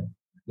history,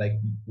 like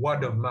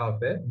word of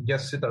mouth.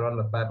 Just sit around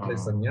the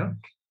fireplace and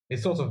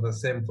it's sort of the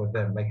same for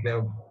them. Like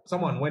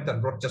someone went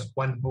and wrote just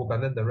one book,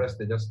 and then the rest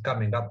they're just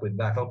coming up with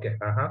that. Okay,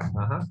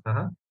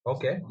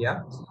 okay,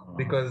 yeah,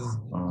 because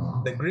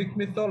the Greek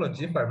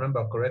mythology, if I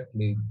remember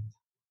correctly,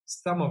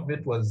 some of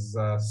it was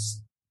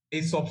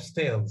Aesop's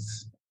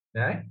tales,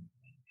 right?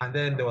 And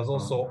then there was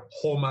also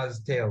Homer's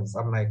tales.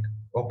 I'm like,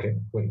 okay,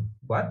 wait,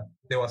 what?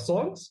 There were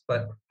songs,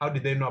 but how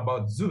did they know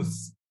about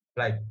Zeus?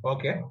 Like,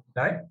 okay,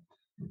 right?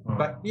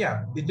 But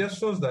yeah, it just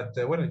shows that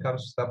when it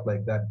comes to stuff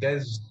like that,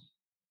 guys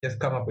just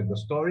come up with the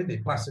story, they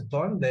pass it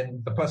on,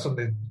 then the person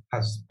that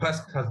has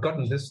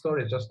gotten this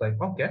story is just like,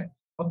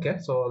 okay,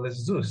 so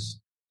there's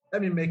Zeus.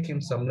 Let me make him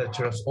some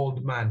lecherous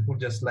old man who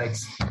just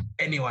likes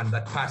anyone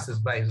that passes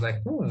by. He's like,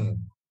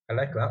 I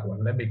like that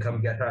one. Let me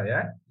come get her,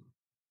 yeah?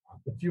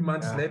 A few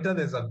months later,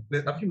 there's a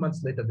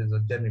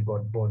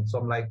demigod born. So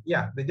I'm like,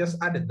 yeah, they just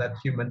added that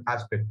human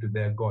aspect to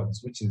their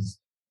gods, which is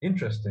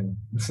interesting.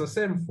 It's the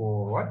same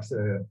for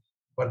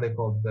what they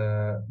call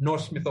the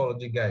Norse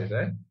mythology guys,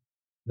 right?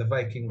 The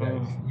Viking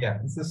guys. Yeah,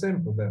 it's the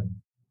same for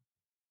them.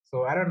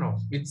 So I don't know.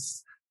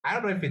 I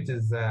don't know if it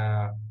is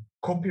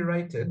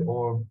copyrighted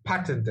or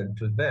patented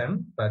to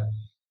them, but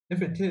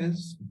if it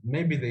is,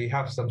 maybe they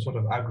have some sort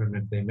of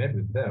agreement they made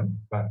with them.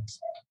 But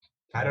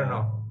I don't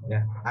know.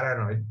 Yeah, I don't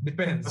know. It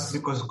depends. That's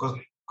because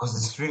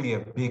it's really a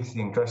big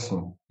thing, trust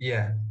me.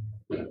 Yeah.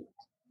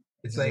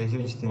 It's like a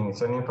huge thing.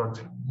 It's an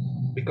impact.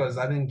 Because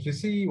I mean, you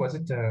see, was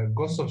it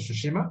Ghost of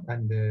Tsushima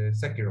and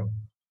Sekiro?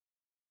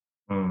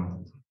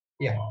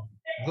 Yeah,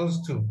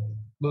 those two.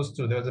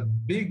 There was a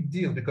big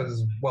deal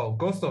because, well,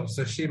 Ghost of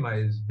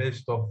Tsushima is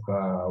based off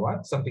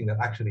something that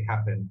actually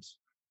happened.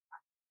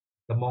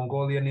 The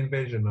Mongolian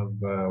invasion of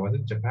was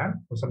it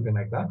Japan or something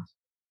like that?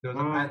 There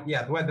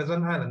was there's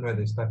an island where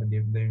they started the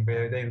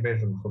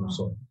invasion from.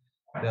 So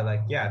they're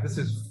like, yeah, this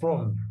is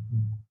from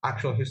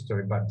actual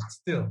history, but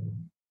still,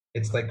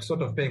 it's like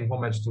sort of paying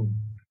homage to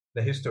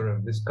the history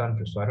of this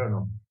country. So I don't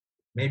know.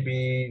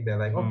 Maybe they're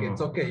like, okay,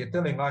 it's okay. You're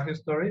telling our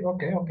history.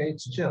 Okay,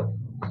 it's chill.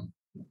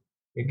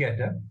 You get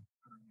it?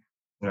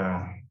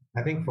 Yeah.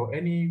 I think for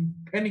any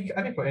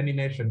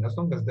nation, as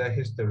long as their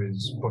history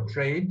is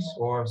portrayed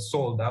or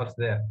sold out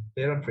there,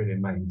 they don't really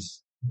mind.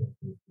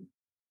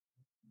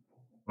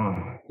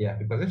 Yeah,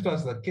 because if it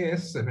was the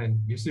case, I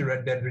mean, you see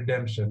Red Dead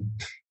Redemption.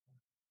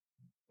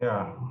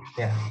 Yeah.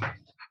 Yeah.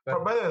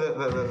 But by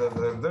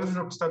the those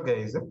Rockstar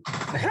guys,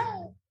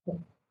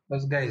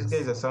 those guys. These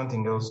guys are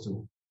something else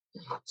too.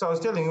 So I was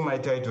telling you my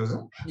titles.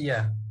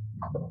 Yeah.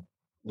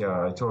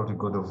 Yeah, I told you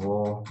God of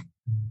War.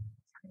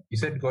 You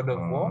said God of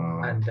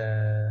War and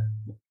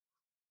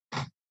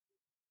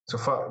so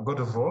far God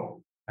of War.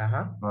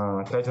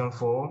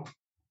 Titanfall.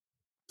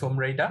 Tomb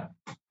Raider.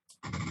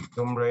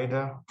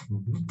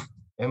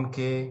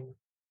 MK.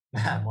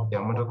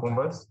 Mortal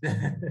Kombat.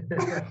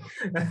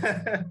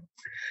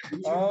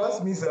 You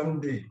ask me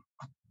someday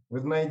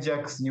with my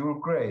jacks, you will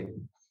cry.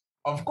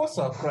 Of course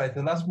I'll cry.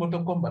 The last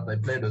Mortal Kombat I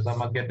played was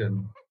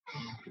Armageddon.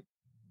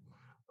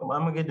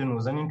 Armageddon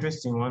was an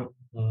interesting one.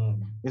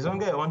 There's one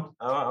guy I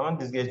want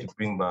this guy to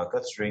bring back.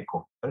 That's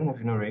Reiko. I don't know if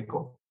you know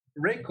Reiko.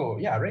 Reiko.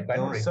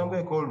 There was some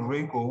guy called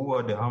Reiko who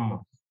had the hammer.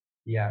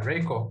 Yeah,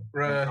 Reiko.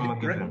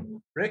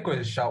 Reiko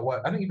is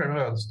I think if I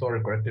remember the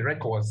story correctly,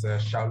 Reiko was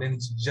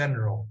Shaolin's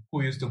general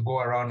who used to go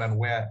around and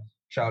wear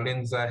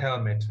Shaolin's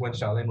helmet when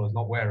Shaolin was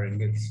not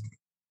wearing it.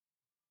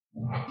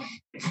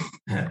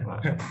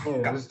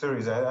 The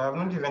stories. I have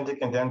not even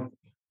taken time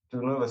to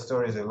know the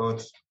stories a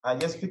lot. I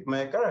just pick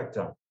my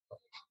character.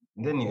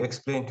 Then you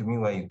explain to me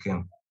why you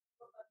came.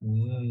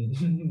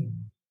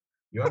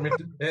 You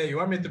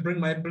want me to bring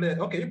my blade?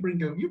 Okay, you bring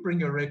your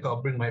Reiko,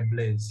 I'll bring my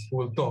blades.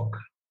 We'll talk.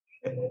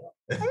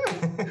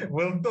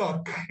 We'll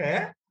talk.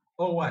 Eh?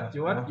 Or what?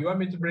 You want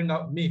me to bring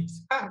out meat?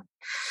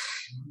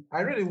 I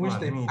really wish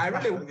they. I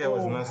really was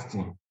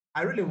nasty.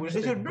 I really wish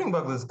they should bring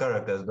back those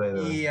characters, by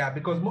the way. Yeah,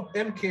 because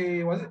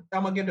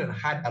Armageddon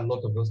had a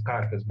lot of those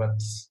characters, but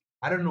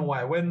I don't know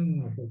why.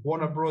 When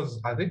Warner Bros.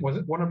 I think was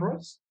it Warner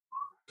Bros.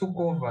 Took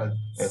over,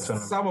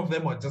 some of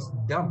them were just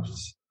dumped.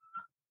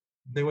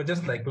 They were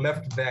just like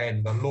left there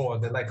in the lore.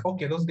 They're like,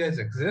 okay, those guys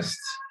exist,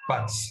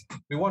 but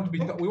we won't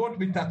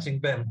be touching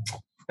them.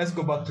 Let's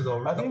go back to the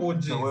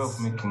OGs.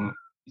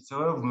 It's a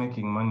way of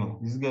making money.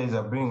 These guys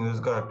are bringing those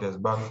characters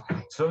back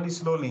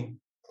slowly.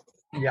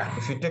 Yeah.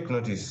 If you take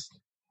notice,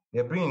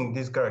 they're bringing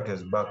these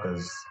characters back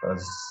as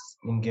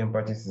in-game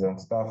purchases and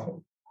stuff.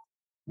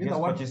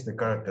 Purchase the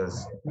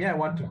characters. Yeah,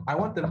 I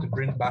want them to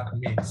bring back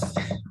meat.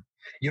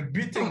 You're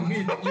beating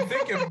meat.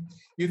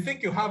 You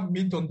think you have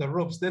meat on the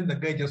ropes. Then the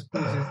guy just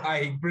pulls his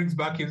eye, he brings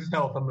back his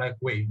health. I'm like,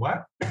 wait,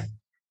 what?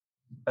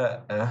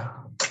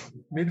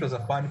 Meat was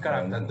a fun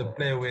character to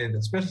play with,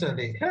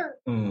 especially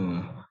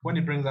when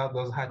he brings out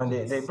those hats. And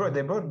they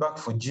brought back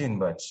Fujin,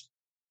 but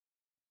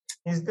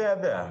He's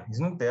there. He's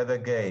not the other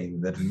guy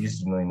that we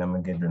used to know in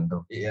Armageddon,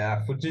 though.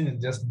 Yeah, Fujin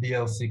is just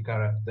DLC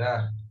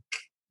character.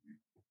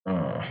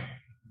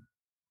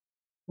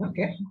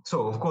 Okay.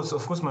 So of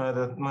course, my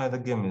other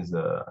game is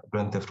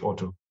Grand Theft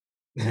Auto.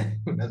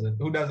 Who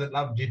doesn't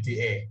love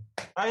GTA?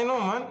 I know,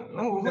 man.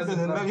 Who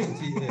doesn't love it?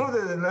 Who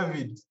doesn't love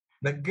it?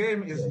 The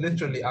game is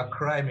literally a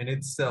crime in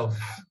itself.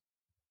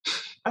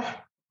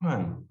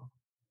 Man.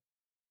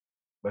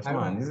 But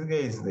man, these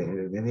guys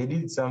they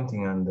did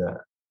something, and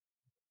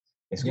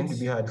it's going to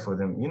be hard for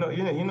them. You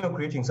know,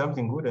 creating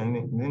something good, and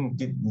then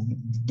it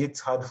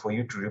gets hard for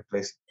you to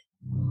replace it.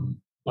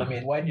 I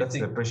mean, why do you think that's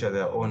the pressure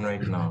they're on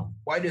right now?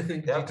 Why do you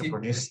think they have to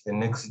produce the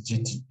next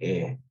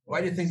GTA? Why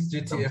do you think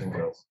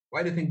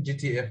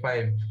GTA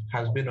 5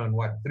 has been on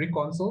 3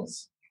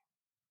 consoles?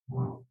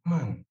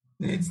 Man,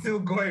 it's still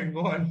going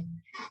on.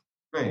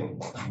 Right.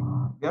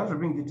 They have to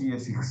bring GTA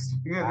 6.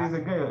 Yeah,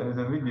 there's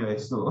a video I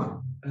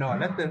saw. No,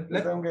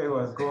 some guy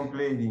was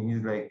complaining.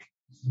 He's like,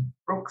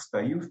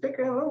 Rockstar, you've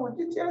taken along with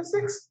GTA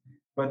 6,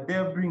 but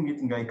they're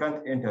bringing it. I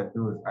can't enter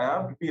those. I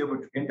have to be able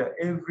to enter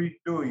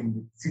every door in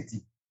the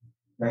city.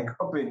 Like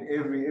open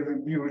every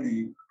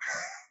building.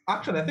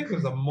 Actually, I think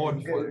there's a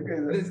mod for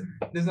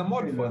there's a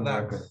mod for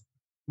that.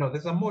 No,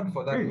 there's a mod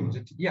for that.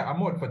 Really? A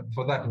mod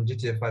for that in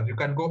GTA 5. You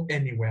can go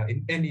anywhere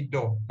in any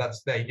door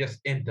that's there. You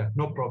just enter,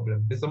 no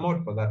problem. There's a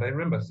mod for that. I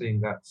remember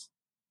seeing that.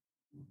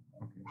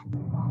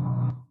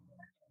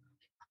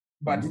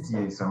 But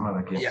GTA is some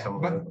other game,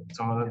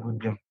 some other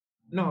good game.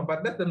 No,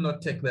 but let them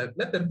take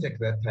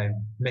their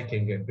time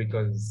making it,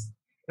 because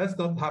let's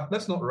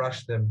not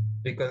rush them,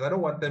 because I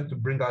don't want them to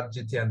bring out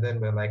GTA and then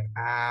we're like,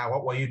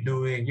 what were you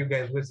doing? You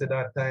guys wasted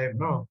our time.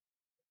 No.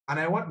 And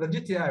the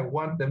GTA I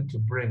want them to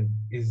bring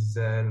is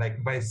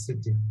like Vice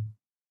City.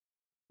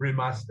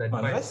 Remastered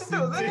Vice City.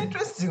 That was an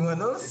interesting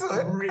one also.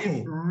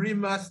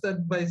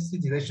 Remastered Vice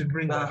City. They should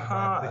bring that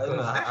back.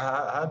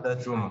 I had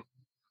that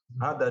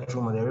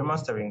rumor. They're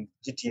remastering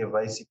GTA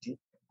Vice City,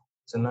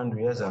 San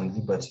Andreas, and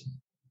Liberty.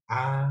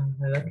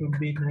 That would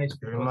be nice.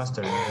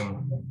 Remastering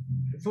them.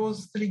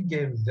 Those 3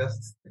 games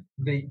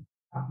they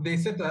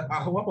said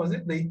what was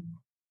it? They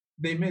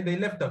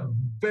left a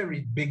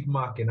very big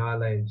mark in our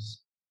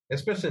lives,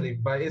 especially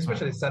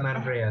San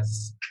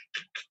Andreas.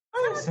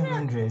 San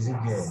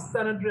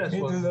Andreas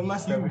was a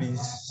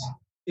masterpiece.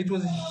 It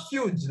was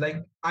huge.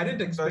 Like, I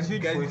didn't expect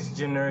it. For its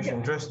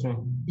generation, trust me.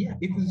 Yeah,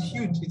 it was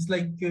huge. It's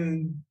like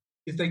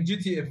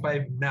GTA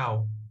 5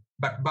 now,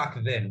 but back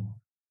then.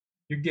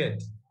 You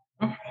get.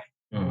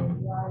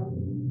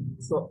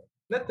 So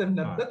let them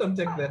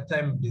take their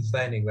time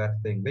designing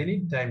that thing. They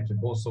need time to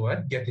also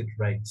get it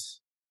right.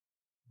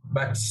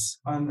 But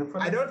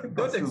I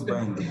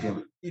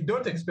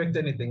don't expect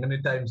anything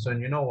anytime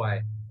soon. You know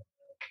why?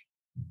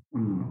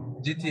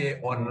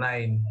 GTA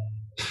Online.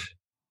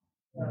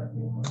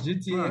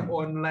 GTA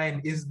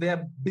Online is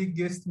their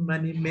biggest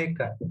money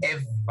maker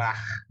ever.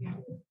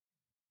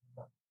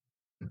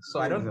 So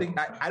I don't think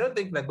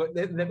they're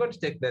going to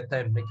take their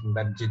time making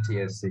that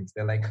GTA 6.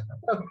 They're like,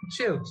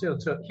 chill.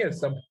 Here's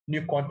some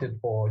new content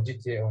for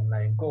GTA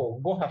Online.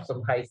 Go have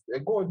some heist.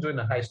 Go join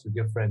a heist with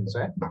your friends,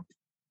 right?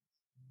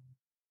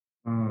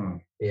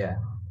 Yeah,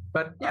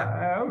 but yeah,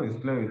 I always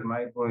play with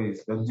my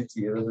boys. The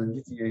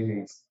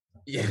GTA is.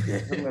 Yeah.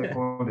 Somebody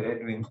called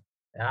Edwin.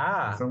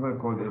 Somebody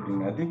called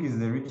Edwin. I think he's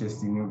the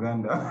richest in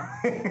Uganda.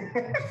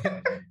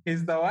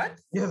 He's the what?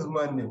 Yes,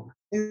 man.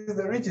 He's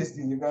the richest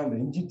in Uganda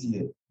in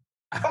GTA.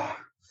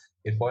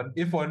 If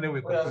only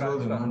we could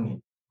transfer.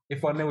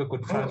 If only we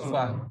could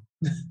transfer.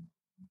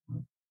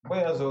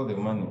 Where has all the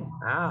money?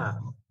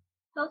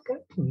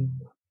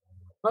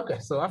 Okay.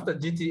 So after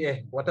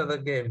GTA, what other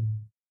game?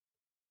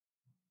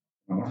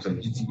 After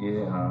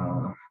GTA,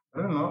 I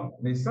don't know.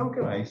 There's some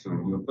game I used to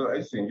enjoy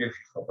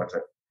FIFA, but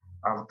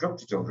I've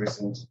dropped it off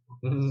recently.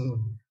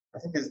 I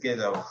think these guys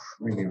have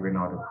really run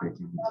out of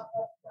creativity.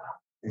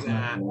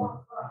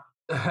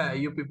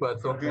 You people are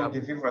talking about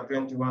FIFA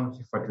 21,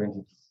 FIFA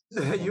 22.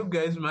 You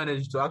guys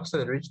managed to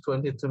actually reach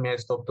 22. Me, I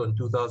stopped on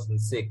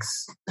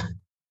 2006.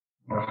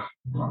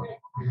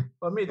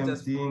 For me,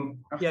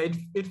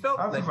 it felt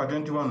like FIFA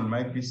 21 on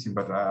my PC,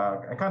 but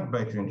I can't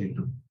buy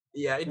 22.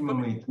 Yeah,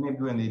 maybe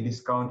when they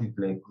discount it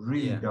like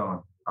really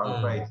down,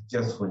 I'll buy it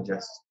just.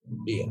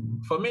 Yeah,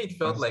 for me, it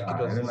felt like it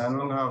was. I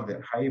don't have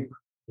the hype.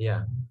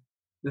 Yeah,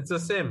 it's the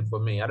same for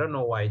me. I don't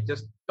know why. It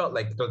just felt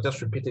like it was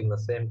just repeating the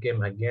same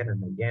game again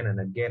and again and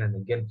again and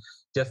again.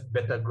 Just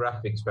better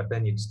graphics, but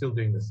then you're still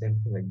doing the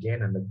same thing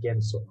again and again.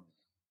 So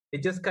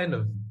it just kind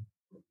of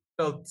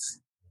felt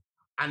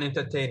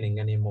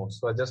unentertaining anymore.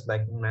 So I just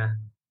like,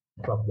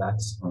 drop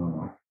that.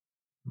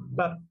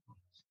 But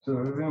so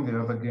I think the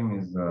other game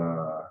is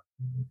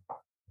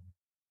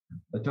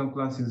the Tom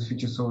Clancy's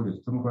Future Soldier.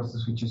 Tom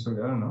Clancy's Future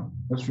Soldier. I don't know.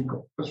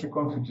 Ghost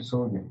Recon Future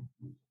Soldier.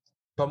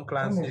 Tom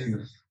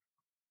Clancy's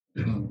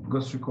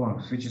Ghost Recon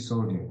Future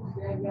Soldier.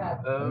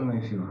 I don't know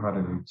if you've heard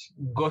of it.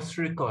 Ghost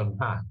Recon.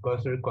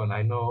 Ghost Recon.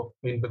 I know.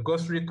 In the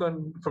Ghost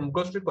Recon, from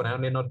Ghost Recon, I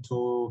only know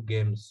 2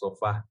 games so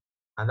far,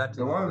 and that's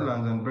the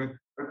Wildlands and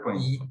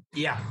Breakpoint.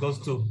 Yeah, those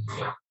 2.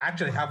 I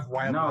actually have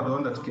Wildlands. Now the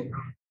one that came.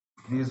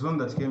 There's one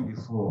that came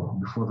before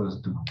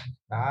those two.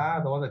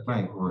 The one that came.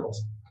 My God.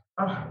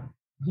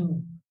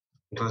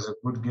 It was a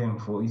good game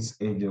for its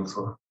age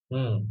also.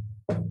 Yeah.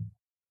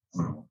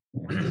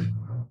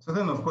 So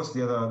then, of course,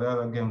 the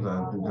other games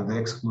are the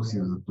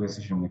exclusives, the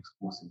PlayStation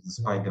exclusives, the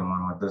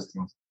Spider-Man, those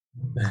things.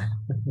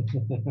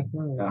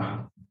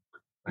 Yeah.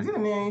 Is there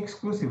any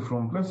exclusive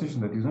from PlayStation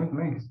that is not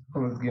nice?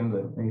 All those games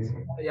are nice.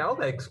 Yeah, all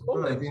the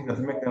things that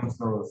make them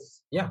so.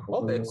 Yeah,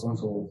 all the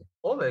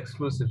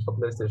exclusives for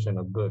PlayStation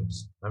are good.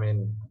 I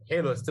mean,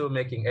 Halo is still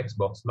making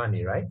Xbox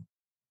money, right?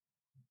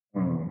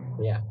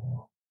 Yeah.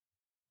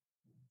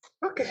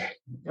 Okay.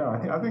 Yeah,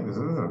 I think those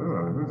are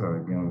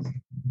the games.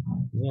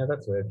 Yeah,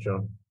 that's very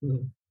true.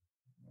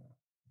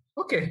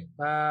 Okay.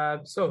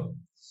 So,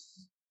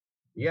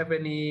 you have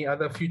any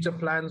other future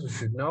plans we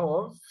should know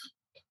of?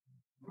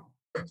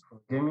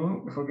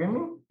 For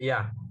gaming?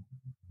 Yeah.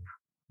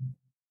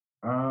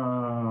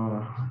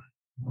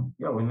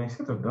 Yeah, when I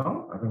settle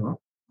down, I don't know.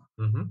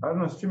 I don't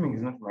know, streaming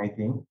is not my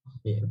thing.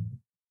 Yeah.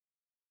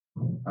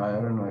 I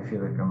don't know, I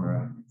feel the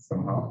camera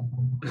somehow.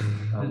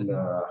 And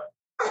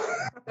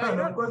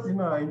of course,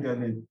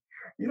 internet.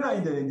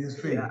 Internet is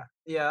free.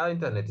 Yeah,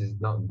 internet is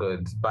not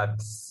good, but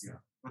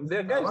there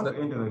are guys that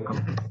enter the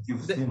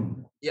competitive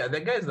scene. Yeah, the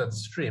guys that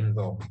stream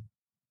though.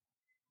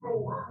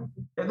 Yeah,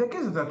 there are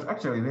guys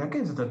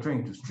that are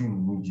trying to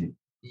stream Niji.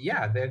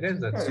 Yeah, there are guys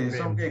that stream.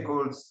 There's some guy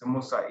called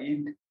Moses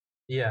Ssezibwa.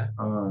 Yeah.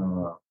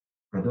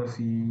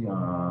 Gaddafi,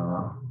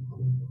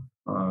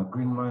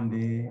 Green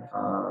Monday,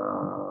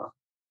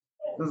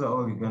 those are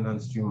all Ugandan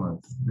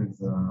streamers. There's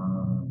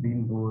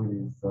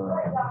Beanboy,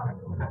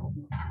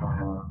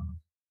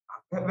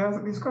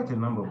 there's quite a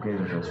number of guys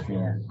that are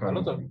streaming. A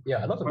lot of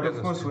but guys.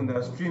 Of course, when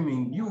they're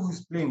streaming, you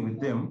who's playing with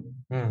them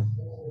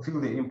feel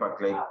the impact.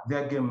 Like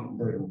their game,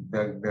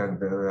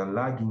 they're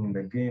lagging in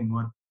the game,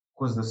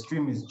 because the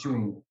stream is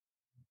chewing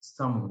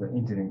some of the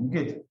internet. You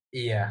get it?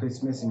 Yeah. So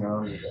it's messing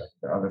around with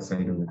the other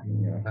side of it.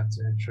 Yeah. That's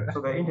very true.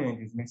 So the internet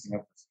is mixing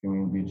up the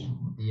streaming bit.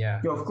 Yeah.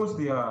 Yeah, of course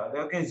there are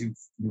guys we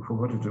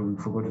forgot to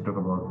talk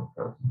about.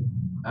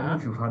 I don't know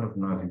if you've heard of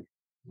Navi.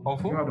 Of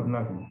who? You heard of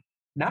Navi?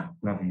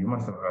 Navi, you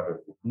must have heard of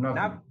it.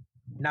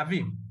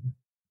 Navi.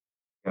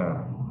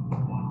 Yeah.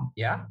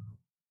 Yeah.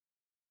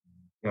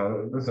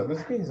 Yeah, those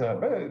guys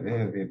are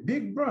a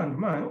big brand,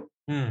 man.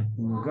 In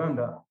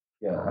Uganda.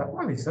 Yeah, I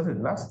probably started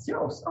last year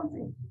or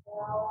something.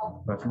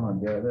 But man,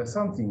 there's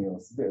something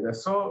else. They're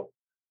so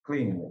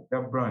clean.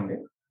 That brand,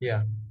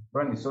 yeah.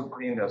 Brand is so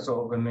clean. They're so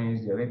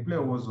organized. Yeah, they play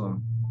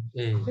Warzone.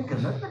 They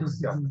can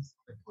next year.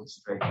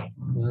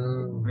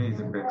 Play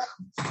the best.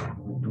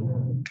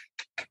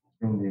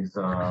 Then there's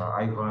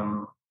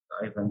Ivan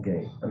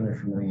Gay. I don't know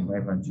if you know him.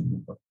 Ivan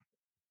Chibuka.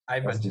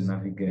 Ivan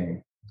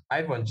Chibuka.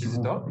 Ivan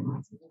Chibuka.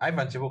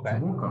 Ivan Chibuka.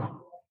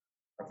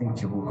 I think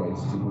Chibuka is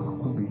Chibuka.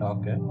 Could be.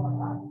 Okay.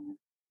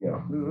 Yeah,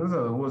 those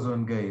are the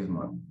Warzone guys,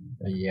 man.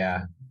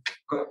 Yeah.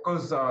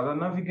 Because the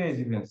Navi guys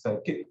even say,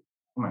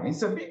 man,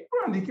 it's a big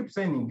brand. They keep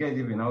signing guys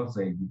even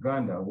outside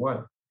Uganda.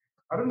 What?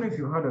 I don't know if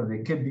you heard of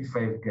the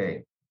KB5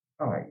 guy.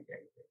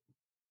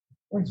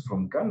 He's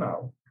from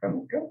Ghana.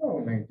 Ghana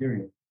or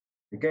Nigeria.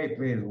 The guy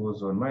plays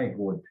Warzone. My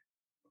God.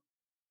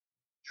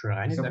 Sure,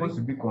 he's supposed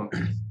to be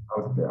complete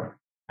out there.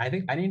 I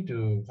think I need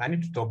to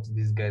talk to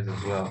these guys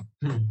as well.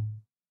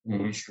 Yeah,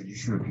 you should.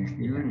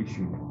 You really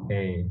should.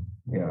 Hey.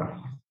 Yeah.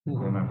 The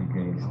Navi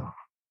guys.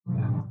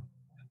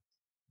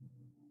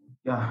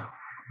 Yeah.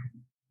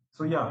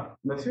 So yeah,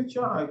 in the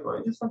future, I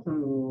just want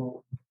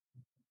to.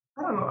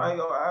 I don't know.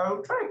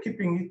 I'll try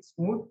keeping it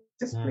smooth,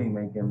 just playing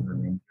my games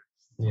and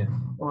yeah.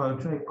 Or I'll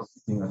try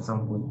competing at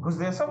some point because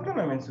there are some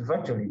tournaments we've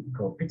actually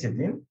competed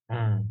in,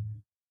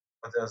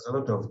 but there's a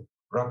lot of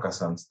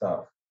ruckus and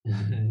stuff.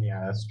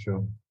 Yeah, that's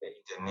true. The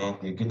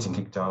internet, you're getting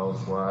kicked out,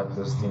 what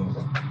those things.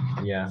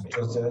 Yeah. It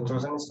was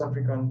an East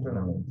African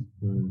tournament.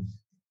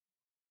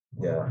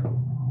 Yeah.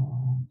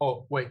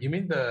 Oh wait, you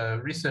mean the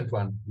recent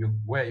one?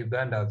 Where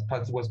Uganda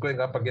was going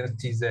up against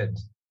TZ?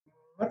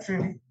 Not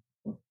really.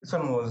 This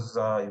one was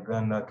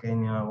Uganda,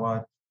 Kenya,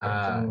 Kenya,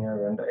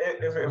 Rwanda,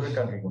 every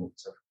country in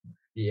itself.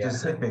 Yeah.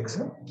 Just Apex.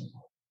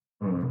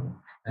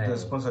 It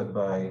was sponsored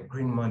by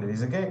Green Monday.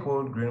 There's a guy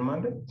called Green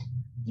Monday.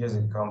 He has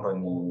a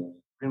company,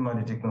 Green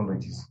Monday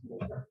Technologies.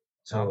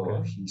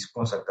 So he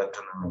sponsored that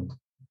tournament.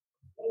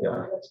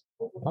 Yeah.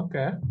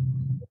 Okay.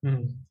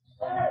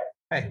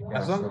 Hey,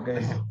 as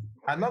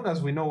long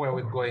as we know where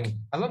we're going,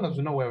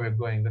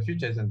 the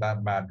future isn't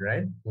that bad,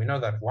 right? We know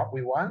that what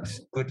we want,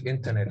 good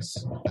internet.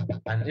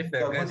 And if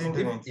there are guys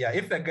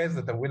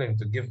that are willing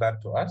to give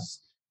that to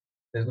us,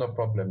 there's no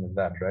problem with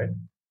that, right?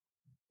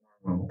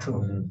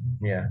 True.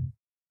 Yeah.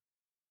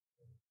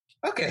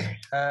 Okay.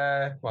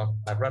 Well,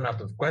 I've run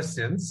out of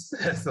questions,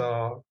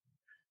 so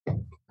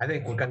I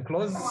think we can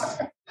close.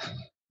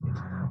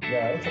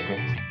 Yeah, it's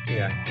okay.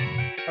 Yeah.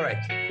 All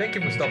right. Thank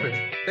you for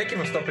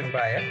stopping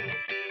by.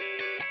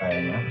 All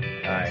right, man.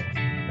 All right.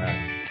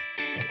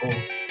 Cool.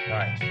 All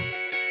right.